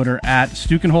both on Twitter at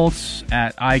Stukenholtz,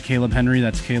 at iCalebHenry.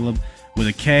 That's Caleb with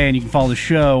a K. And you can follow the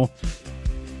show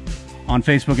on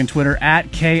Facebook and Twitter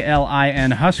at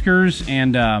KLIN Huskers.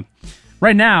 And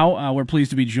right now, we're pleased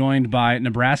to be joined by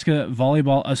Nebraska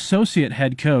Volleyball Associate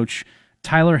Head Coach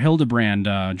Tyler Hildebrand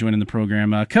joining the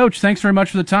program. Coach, thanks very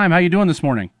much for the time. How you doing this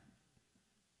morning?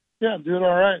 Yeah, doing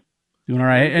all right. Doing all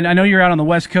right. And I know you're out on the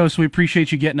West Coast, so we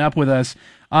appreciate you getting up with us.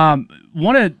 Want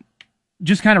to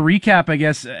just kind of recap, I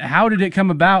guess, how did it come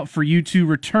about for you to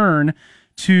return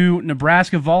to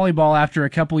Nebraska volleyball after a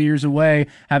couple years away,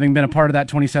 having been a part of that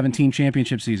 2017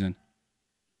 championship season?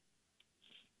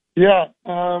 Yeah,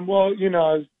 well,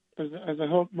 as I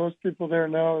hope most people there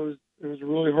know, it was a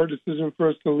really hard decision for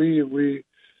us to leave. We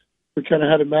kind of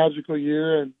had a magical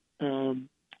year, and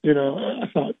I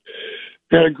thought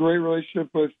we had a great relationship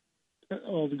with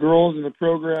the girls in the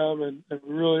program, and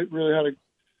we really had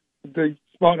a big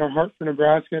spot in our heart for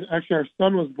Nebraska. And actually, our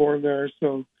son was born there,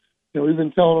 so we've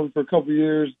been telling him for a couple of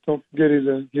years, don't forget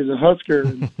he's a Husker.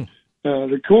 And,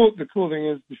 the cool thing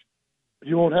is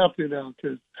he won't have to now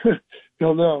because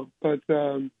he'll know. But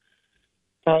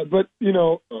I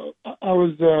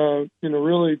was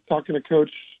really talking to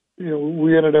Coach.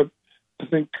 We ended up, I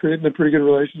think, creating a pretty good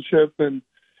relationship, and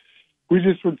we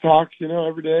just would talk,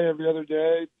 every day, every other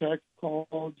day, text,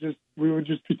 call. We would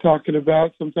just be talking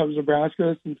about sometimes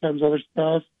Nebraska, sometimes other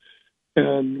stuff,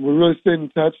 and we really stayed in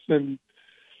touch. And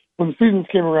when the seasons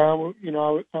came around,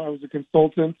 I was a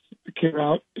consultant. I came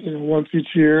out, once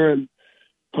each year. And,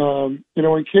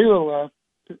 when Kayla left,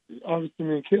 obviously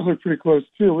me and Kayla are pretty close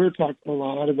too. We were talking a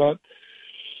lot about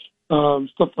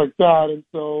stuff like that. And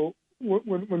so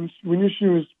when we knew she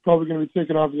was probably going to be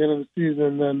taken off at the end of the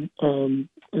season, then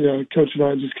Coach and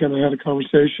I just kind of had a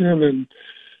conversation, and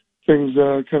things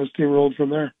kind of steamrolled from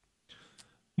there.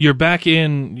 You're back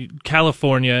in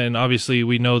California, and obviously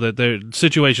we know that their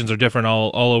situations are different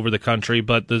all over the country,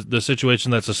 but the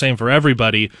situation that's the same for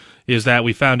everybody is that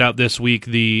we found out this week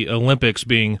the Olympics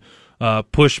being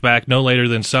pushed back no later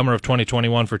than summer of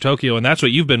 2021 for Tokyo, and that's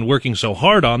what you've been working so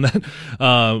hard on.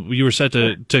 That you were set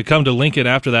to come to Lincoln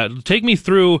after that. Take me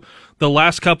through the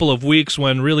last couple of weeks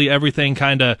when really everything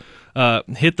kind of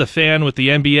hit the fan with the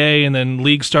NBA, and then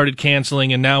leagues started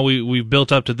canceling, and now we've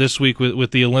built up to this week with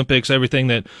the Olympics, everything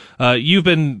that you've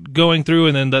been going through,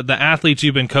 and then the athletes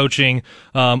you've been coaching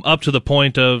up to the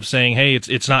point of saying, hey,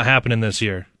 it's not happening this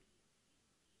year.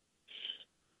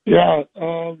 Yeah,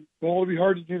 well, it'll be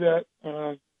hard to do that,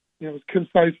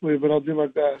 concisely, but I'll do my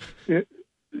best. The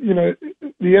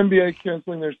NBA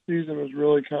canceling their season was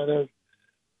really kind of,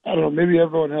 I don't know, maybe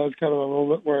everyone has kind of a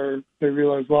moment where they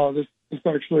realize, wow, this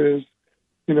actually is,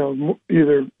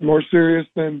 either more serious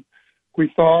than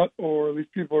we thought, or at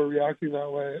least people are reacting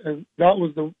that way. And that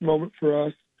was the moment for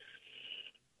us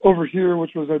over here,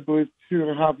 which was, I believe,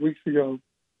 2.5 weeks ago.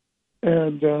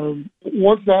 And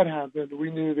once that happened,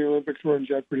 we knew the Olympics were in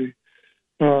jeopardy.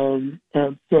 And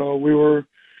so we were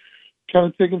kind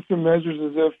of taking some measures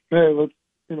as if, hey, let's,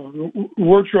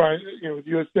 we're trying, with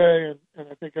USA and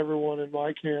I think everyone in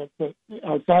my camp, but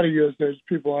outside of USA, there's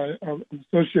people I'm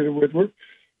associated with,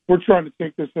 we're trying to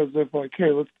take this as if like,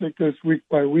 hey, let's take this week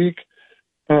by week.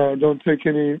 Don't take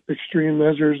any extreme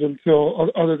measures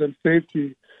until other than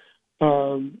safety.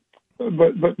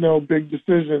 But no big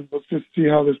decisions. Let's just see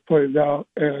how this plays out.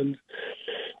 And,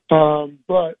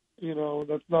 but,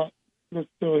 that's not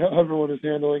necessarily how everyone is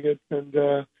handling it. And,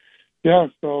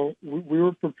 so we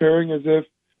were preparing as if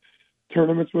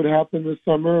tournaments would happen this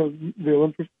summer, the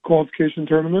Olympic qualification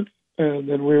tournaments. And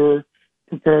then we were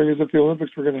preparing as if the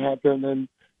Olympics were going to happen. And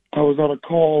I was on a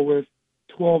call with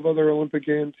 12 other Olympic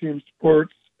game team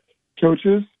sports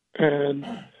coaches. And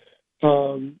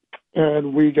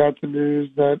we got the news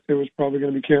that it was probably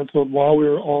going to be canceled while we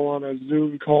were all on a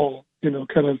Zoom call,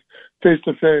 kind of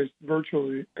face-to-face,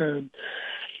 virtually. And,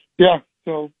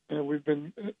 so we've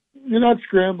been, you're not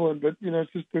scrambling, but,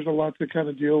 it's just there's a lot to kind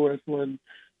of deal with when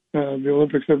the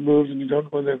Olympics have moved and you don't know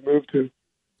when they've moved to.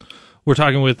 We're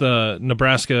talking with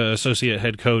Nebraska Associate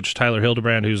Head Coach Tyler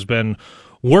Hildebrand, who's been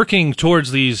working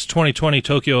towards these 2020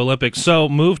 Tokyo Olympics. So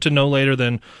move to no later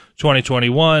than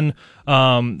 2021.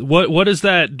 What does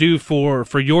that do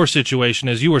for your situation,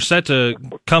 as you were set to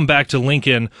come back to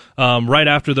Lincoln right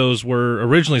after those were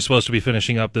originally supposed to be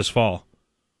finishing up this fall?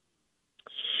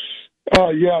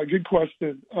 Good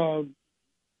question.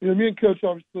 Me and Coach,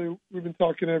 obviously, we've been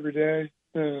talking every day.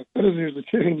 That doesn't usually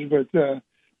change,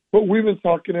 but we've been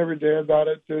talking every day about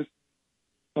it. Just,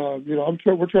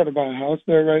 we're trying to buy a house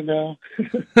there right now.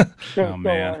 Sell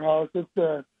our house. There's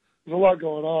a lot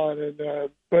going on, and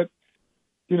but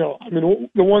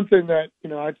the one thing that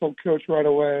I told Coach right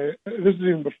away. This is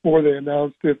even before they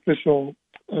announced the official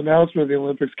announcement of the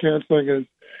Olympics canceling. Is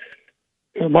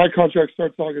my contract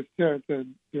starts August 10th,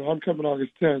 and I'm coming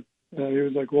August 10th. He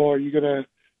was like, "Well, are you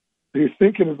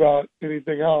thinking about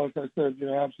anything else?" I said,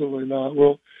 "Absolutely not.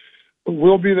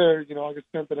 We'll be there, August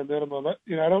 10th at a minimum. I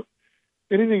don't.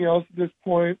 Anything else at this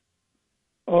point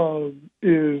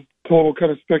is total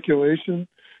kind of speculation.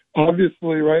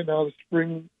 Obviously, right now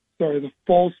the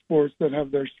fall sports that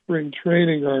have their spring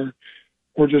training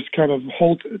were just kind of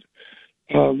halted.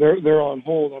 They're on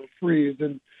hold, on a freeze,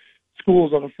 and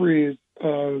schools on a freeze.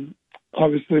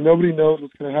 Obviously, nobody knows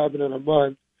what's going to happen in a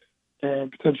month.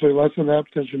 Potentially less than that,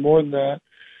 potentially more than that.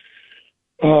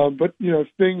 But if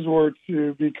things were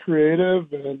to be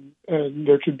creative and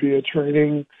there could be a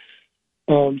training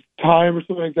time or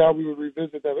something like that, we would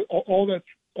revisit that. All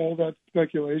that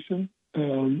speculation.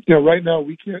 Right now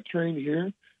we can't train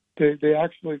here. They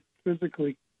actually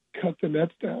physically cut the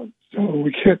nets down, so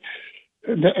we can't.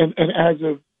 And as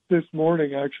of this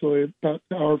morning, actually, about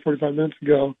an hour and 45 minutes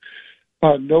ago,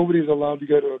 nobody's allowed to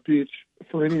go to a beach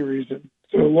for any reason.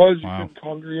 So it was you can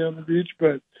congregate on the beach,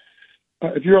 but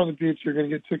if you're on the beach, you're going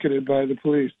to get ticketed by the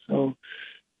police. So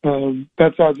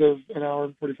that's as of an hour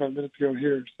and 45 minutes ago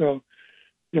here. So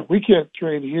we can't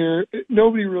train here.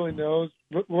 Nobody really knows.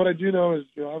 But what I do know is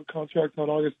I have a contract on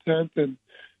August 10th, and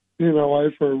me and my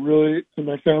wife and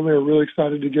my family are really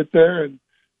excited to get there, and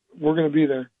we're going to be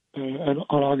there on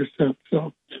August 10th.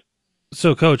 So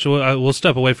So, Coach, we'll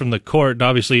step away from the court and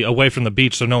obviously away from the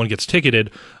beach so no one gets ticketed.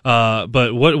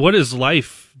 But what has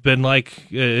life been like?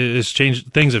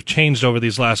 Things have changed over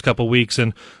these last couple of weeks,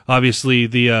 and obviously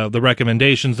the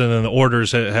recommendations and then the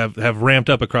orders have ramped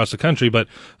up across the country, but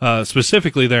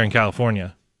specifically there in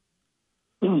California.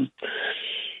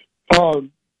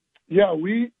 Yeah,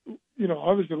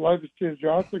 obviously life has changed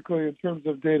drastically in terms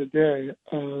of day to day.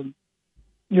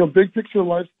 Big picture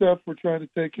life stuff, we're trying to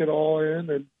take it all in,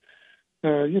 and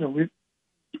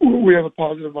we have a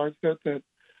positive mindset that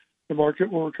the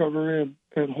market will recover, and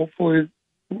hopefully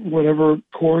whatever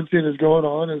quarantine is going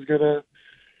on is gonna,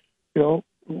 I'm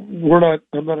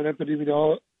not an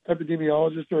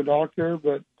epidemiologist or a doctor,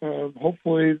 but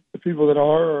hopefully the people that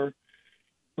are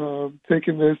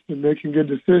taking this and making good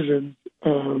decisions.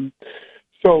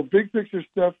 So big picture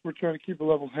stuff, we're trying to keep a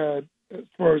level head. As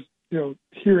far as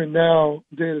here and now,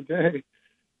 day to day,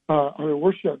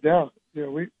 we're shut down.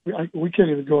 We can't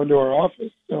even go into our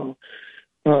office. So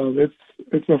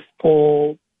it's a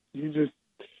full. You just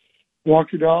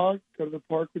walk your dog, go to the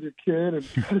park with your kid, and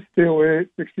try to stay away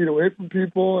 6 feet away from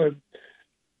people. And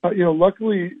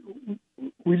luckily,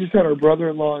 we just had our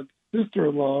brother-in-law and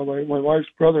sister-in-law, my wife's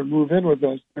brother, move in with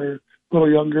us. They're a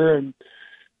little younger, and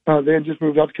they had just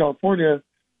moved out to California.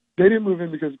 They didn't move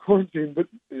in because of quarantine, but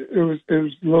it was a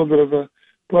little bit of a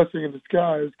blessing in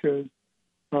disguise because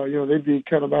they'd be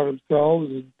kind of by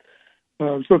themselves, and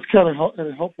so it's kind of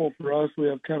helpful for us. We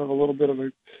have kind of a little bit of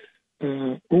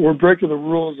we're breaking the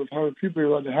rules of how many people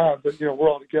you're allowed to have, but we're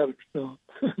all together, so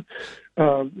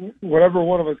whatever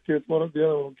one of us gets, the other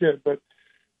will get. But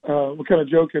we're kind of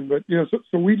joking, but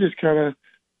so we just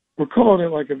we're calling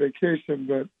it like a vacation,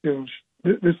 but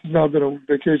this has not been a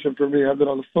vacation for me. I've been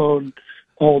on the phone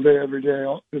all day, every day,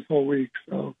 this whole week.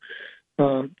 So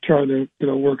trying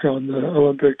to work on the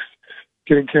Olympics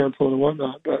getting canceled and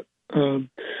whatnot. But so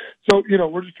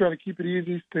we're just trying to keep it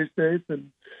easy, stay safe,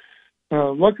 and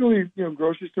luckily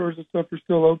grocery stores and stuff are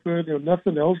still open.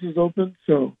 Nothing else is open,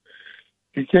 so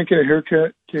you can't get a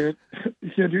haircut, you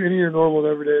can't do any of your normal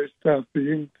everyday stuff, but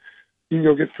you can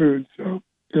go get food. So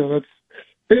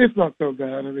it's not so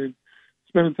bad. I mean,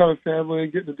 spending time with family,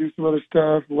 getting to do some other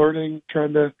stuff, learning,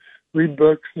 trying to read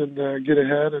books and get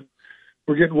ahead, and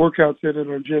we're getting workouts in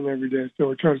our gym every day, so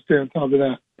we're trying to stay on top of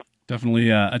that. Definitely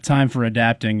a time for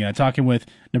adapting. Talking with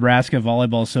Nebraska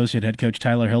Volleyball Associate Head Coach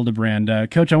Tyler Hildebrand.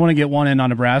 Coach, I want to get one in on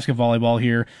Nebraska volleyball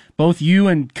here. Both you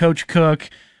and Coach Cook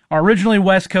are originally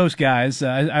West Coast guys.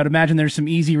 I'd imagine there's some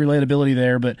easy relatability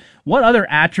there, but what other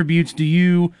attributes do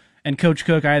you and Coach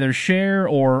Cook either share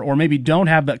or maybe don't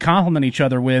have but complement each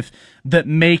other with that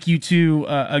make you two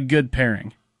a good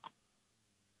pairing?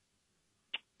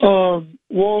 Well,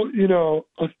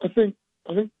 I think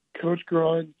Coach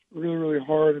grinds really, really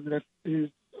hard. I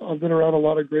mean, I've been around a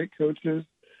lot of great coaches.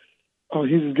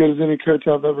 He's as good as any coach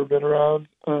I've ever been around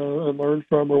and learned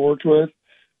from or worked with.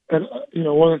 And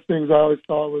one of the things I always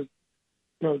thought was,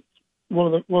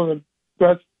 one of the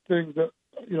best things that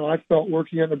I felt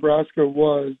working at Nebraska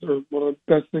was, or one of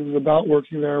the best things about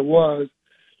working there was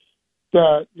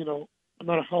that no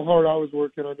matter how hard I was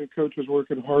working, I knew Coach was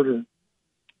working harder.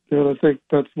 And I think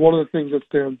that's one of the things that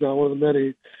stands out, one of the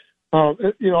many.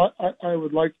 I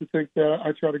would like to think that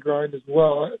I try to grind as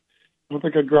well. I don't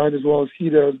think I grind as well as he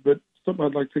does, but something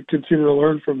I'd like to continue to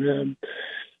learn from him.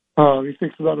 He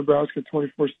thinks about Nebraska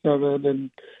 24/7, and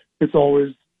it's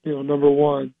always, number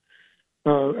one.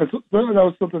 And so that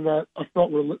was something that I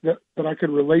felt that I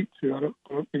could relate to. I don't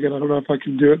know if I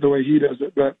can do it the way he does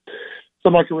it, but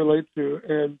something I can relate to.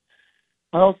 And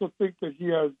I also think that he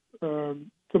has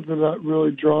something that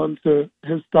really drawn to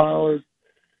his style is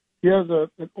he has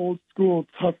an old school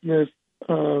toughness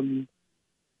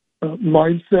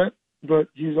mindset, but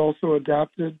he's also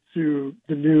adapted to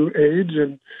the new age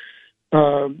and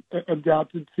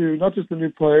adapted to not just the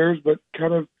new players, but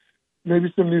kind of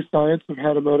maybe some new science of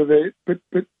how to motivate. But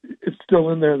it's still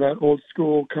in there, that old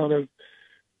school kind of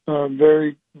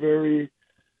very, very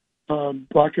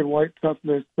black and white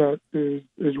toughness that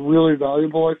is really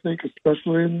valuable, I think,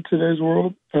 especially in today's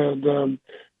world. And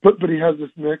but he has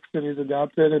this mix, and he's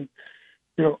adapted. And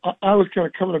I was kind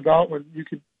of coming about when you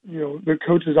could, the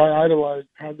coaches I idolized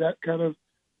had that kind of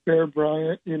Bear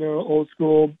Bryant, old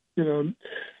school,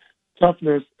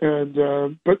 toughness.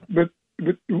 And but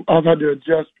I've had to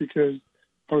adjust because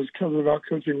I was coming about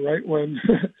coaching right when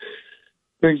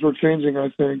things were changing, I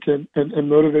think, and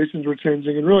motivations were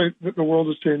changing, and really the world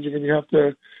is changing, and you have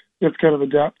to kind of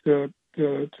adapt to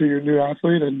your new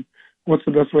athlete and what's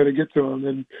the best way to get to them.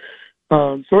 And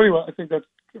so anyway, I think that's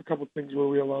a couple of things where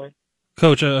we align.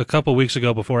 Coach, a couple weeks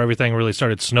ago, before everything really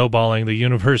started snowballing, the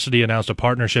university announced a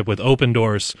partnership with Open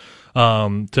Doors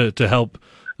to help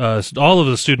all of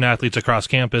the student athletes across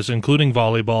campus, including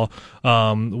volleyball,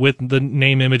 with the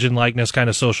name, image, and likeness kind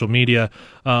of social media.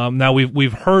 Now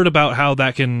we've heard about how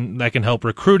that can help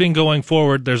recruiting going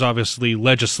forward. There's obviously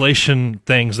legislation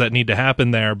things that need to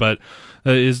happen there, but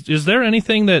is there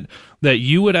anything that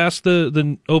you would ask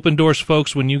the Open Doors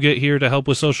folks when you get here to help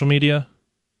with social media?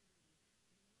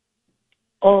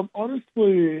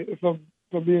 Honestly, if I'm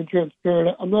being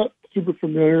transparent, I'm not super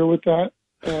familiar with that.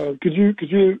 Could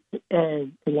you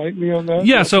enlighten me on that?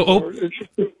 Yeah, so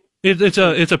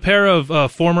it's a pair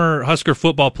of former Husker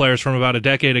football players from about a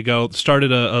decade ago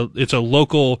started it's a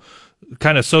local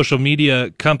kind of social media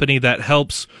company that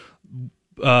helps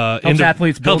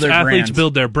athletes build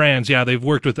their brands. Yeah, they've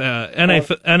worked with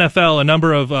NFL, a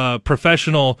number of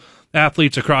professional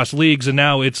athletes across leagues, and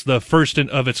now it's the first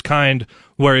of its kind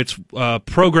where it's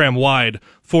program wide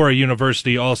for a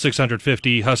university. All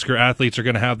 650 Husker athletes are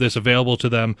going to have this available to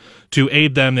them to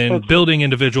aid them in building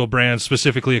individual brands,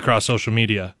 specifically across social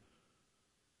media.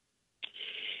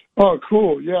 Oh,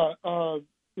 cool! Yeah, I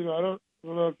don't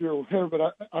know if you're aware,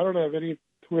 but I don't have any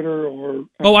Twitter or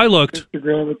I looked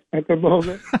Instagram at the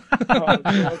moment.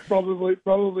 That's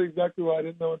probably exactly why I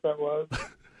didn't know what that was.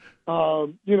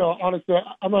 Honestly,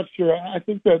 I'm not sure. I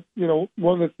think that,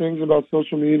 one of the things about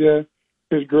social media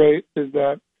is great is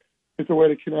that it's a way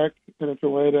to connect, and it's a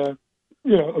way to,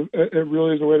 it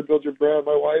really is a way to build your brand.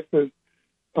 My wife is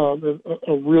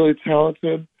a really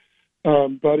talented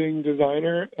budding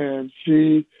designer, and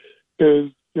she is,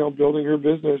 building her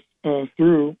business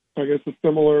through, I guess, a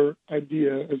similar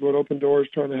idea as what Open Doors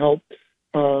is trying to help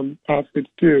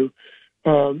athletes do.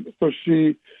 So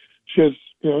she has,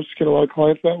 she's getting a lot of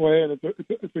clients that way, and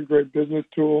it's a great business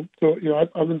tool. So,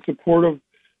 I'm in support of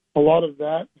a lot of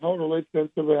that. How it relates to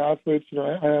NCAA athletes,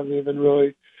 I haven't even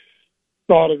really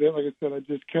thought of it. Like I said, I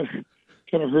just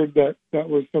kind of heard that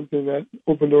was something that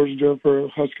Open Doors is doing for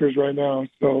Huskers right now.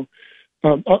 So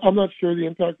I'm not sure the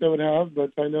impact that would have,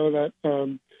 but I know that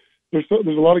there's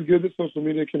a lot of good that social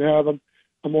media can have.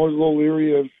 I'm always a little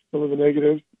leery of some of the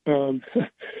negatives,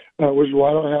 which is why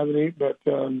I don't have any. But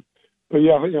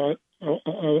yeah,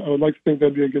 I would like to think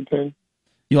that'd be a good thing.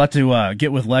 You'll have to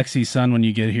get with Lexi's son when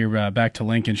you get here back to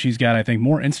Lincoln. She's got, I think,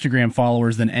 more Instagram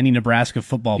followers than any Nebraska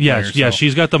football player. Yeah,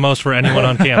 she's got the most for anyone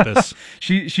on campus.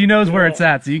 She knows where it's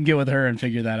at, so you can get with her and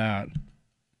figure that out.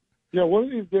 Yeah, one of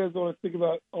these days I want to think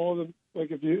about all the,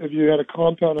 like, if you had a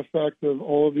compound effect of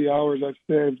all of the hours I've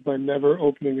saved by never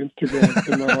opening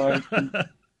Instagram in my life. And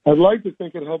I'd like to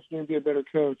think it helps me be a better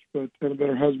coach and a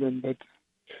better husband, but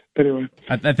anyway.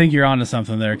 I think you're onto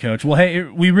something there, Coach. Well, hey,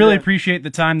 we really appreciate the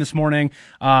time this morning.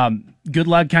 Good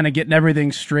luck kind of getting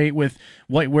everything straight with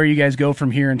where you guys go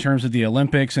from here in terms of the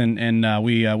Olympics, and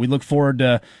we look forward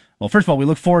to. Well, first of all, we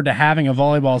look forward to having a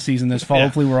volleyball season this fall. Yeah.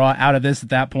 Hopefully we're all out of this at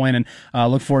that point,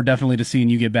 and look forward definitely to seeing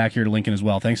you get back here to Lincoln as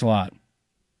well. Thanks a lot.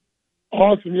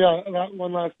 Awesome. Yeah, that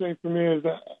one last thing for me is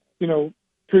that,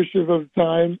 appreciative of the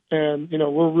time, and,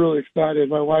 we're really excited.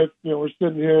 My wife, we're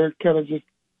sitting here kind of just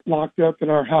locked up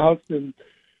in our house, and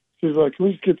she's like, can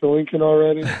we just get to Lincoln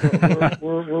already? So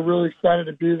we're really excited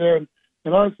to be there, and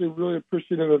honestly really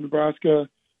appreciative of Nebraska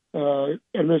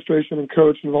administration and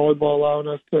coach and volleyball allowing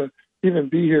us to even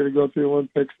be here to go through the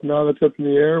Olympics. Now that's up in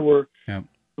the air, we're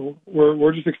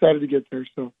just excited to get there.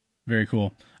 So very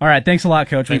cool. All right, thanks a lot,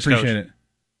 Coach. Thanks, we appreciate Coach. it.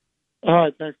 All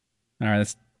right, thanks. All right,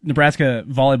 that's Nebraska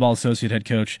volleyball associate head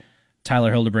coach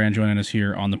Tyler Hildebrand joining us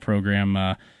here on the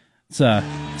program. It's a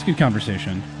good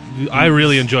conversation. I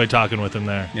really enjoyed talking with him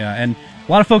there. Yeah, and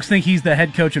a lot of folks think he's the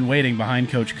head coach in waiting behind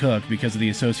Coach Cook because of the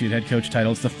associate head coach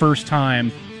title. It's the first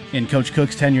time in Coach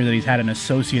Cook's tenure that he's had an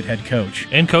associate head coach.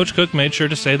 And Coach Cook made sure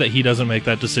to say that he doesn't make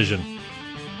that decision.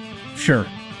 Sure.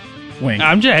 Wink.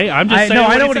 I'm just saying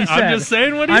what he said. I'm just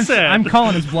saying what he said. I'm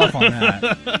calling his bluff on that.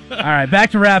 All right,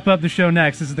 back to wrap up the show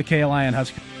next. This is the KLIN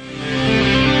Husker.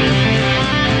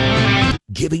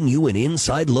 Giving you an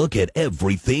inside look at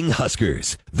everything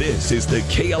Huskers. This is the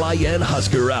KLIN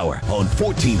Husker Hour on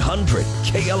 1400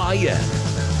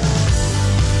 KLIN.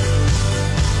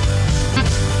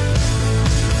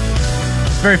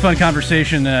 Very fun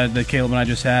conversation that Caleb and I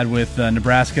just had with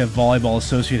Nebraska volleyball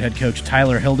associate head coach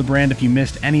Tyler Hildebrand. If you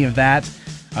missed any of that,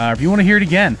 or if you want to hear it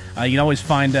again, you can always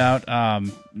find out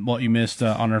what you missed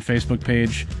on our Facebook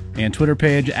page and Twitter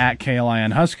page at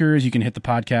KLIN Huskers. You can hit the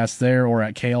podcast there or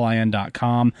at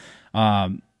KLIN.com.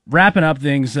 Wrapping up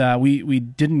things, we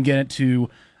didn't get to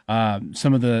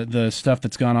some of the stuff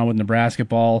that's gone on with Nebraska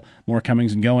ball, more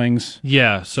comings and goings.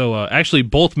 Yeah, so actually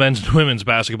both men's and women's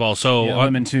basketball. So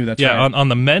women too. That's right. On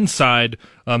the men's side,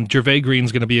 Gervais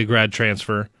Green's going to be a grad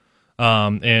transfer,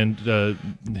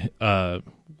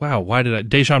 wow, why did I?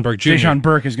 Deshaun Burke Jr. Deshaun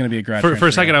Burke is going to be a grad transfer. For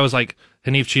a second, I was like,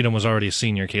 Hanif Cheatham was already a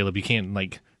senior, Caleb. You can't,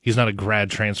 he's not a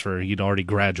grad transfer. He'd already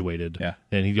graduated. Yeah.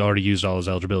 And he'd already used all his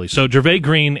eligibility. So Gervais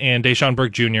Green and Deshaun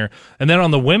Burke Jr. And then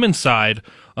on the women's side,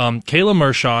 Kayla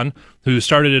Mershon, who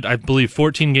started, I believe,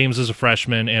 14 games as a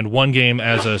freshman and 1 game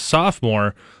as a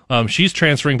sophomore. She's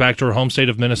transferring back to her home state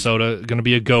of Minnesota, going to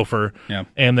be a Gopher. Yeah.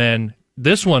 And then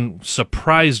this one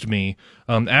surprised me.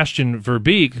 Ashton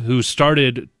Verbeek, who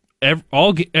started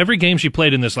every game she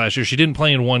played in this last year. She didn't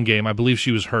play in 1 game. I believe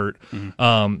she was hurt.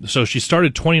 Mm-hmm. So she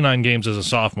started 29 games as a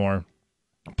sophomore,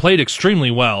 played extremely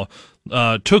well,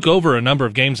 took over a number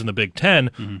of games in the Big Ten.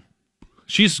 Mm-hmm.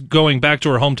 She's going back to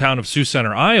her hometown of Sioux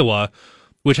Center, Iowa,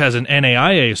 which has an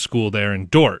NAIA school there in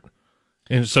Dort.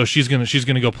 And so she's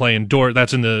gonna go play in Dort.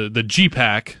 That's in the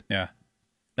GPAC. Yeah.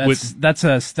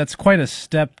 That's quite a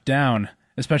step down.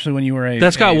 Especially when you were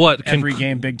every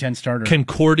game Big Ten starter.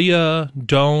 Concordia,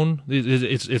 Doane,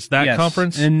 it's that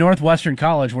conference? In Northwestern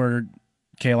College, where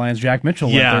K-Lions Jack Mitchell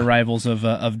went, their rivals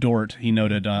of Dort, he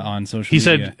noted on social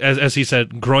media. He said, as he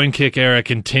said, groin kick era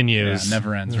continues. Yeah,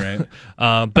 never ends, right?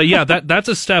 But yeah, that's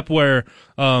a step where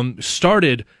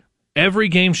started every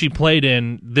game she played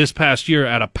in this past year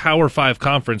at a Power 5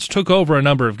 conference, took over a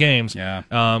number of games,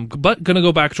 but going to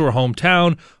go back to her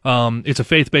hometown. It's a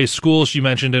faith-based school. She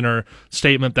mentioned in her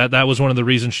statement that was one of the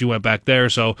reasons she went back there.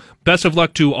 So best of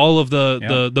luck to all of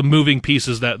the moving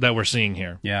pieces that we're seeing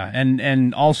here. Yeah,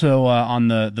 and also on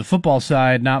the football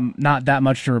side, not that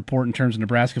much to report in terms of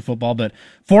Nebraska football, but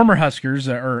former Huskers,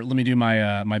 or let me do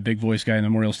my big voice guy in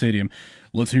Memorial Stadium.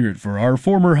 Let's hear it for our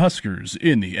former Huskers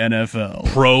in the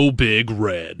NFL. Pro Big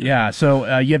Red. Yeah,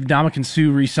 so you have Ndamukong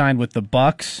Suh re-signed with the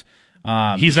Bucks.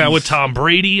 He's now with Tom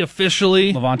Brady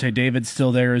officially. Levante David's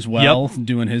still there as well,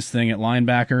 doing his thing at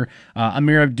linebacker.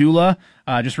 Amir Abdullah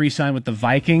just re-signed with the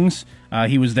Vikings.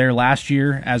 He was there last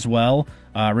year as well,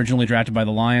 originally drafted by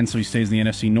the Lions, so he stays in the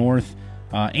NFC North.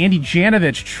 Andy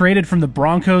Janovich traded from the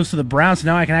Broncos to the Browns, so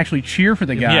now I can actually cheer for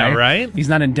the guy. Yeah, right? He's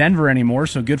not in Denver anymore,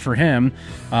 so good for him.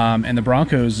 And the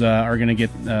Broncos are going to get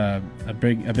a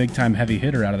big-time heavy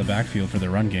hitter out of the backfield for their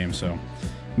run game, so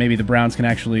maybe the Browns can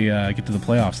actually get to the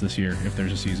playoffs this year if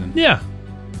there's a season. Yeah.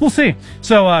 We'll see.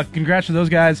 So congrats to those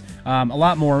guys. A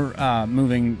lot more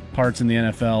moving parts in the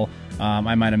NFL.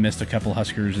 I might have missed a couple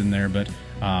Huskers in there, but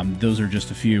those are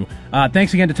just a few.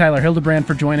 Thanks again to Tyler Hildebrand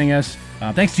for joining us.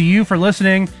 Thanks to you for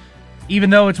listening. Even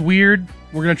though it's weird,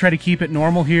 we're going to try to keep it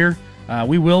normal here.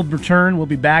 We will return. We'll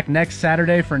be back next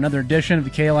Saturday for another edition of the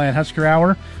KLIN Husker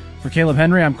Hour. For Caleb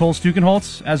Henry, I'm Cole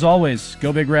Stukenholtz. As always,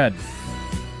 go Big Red.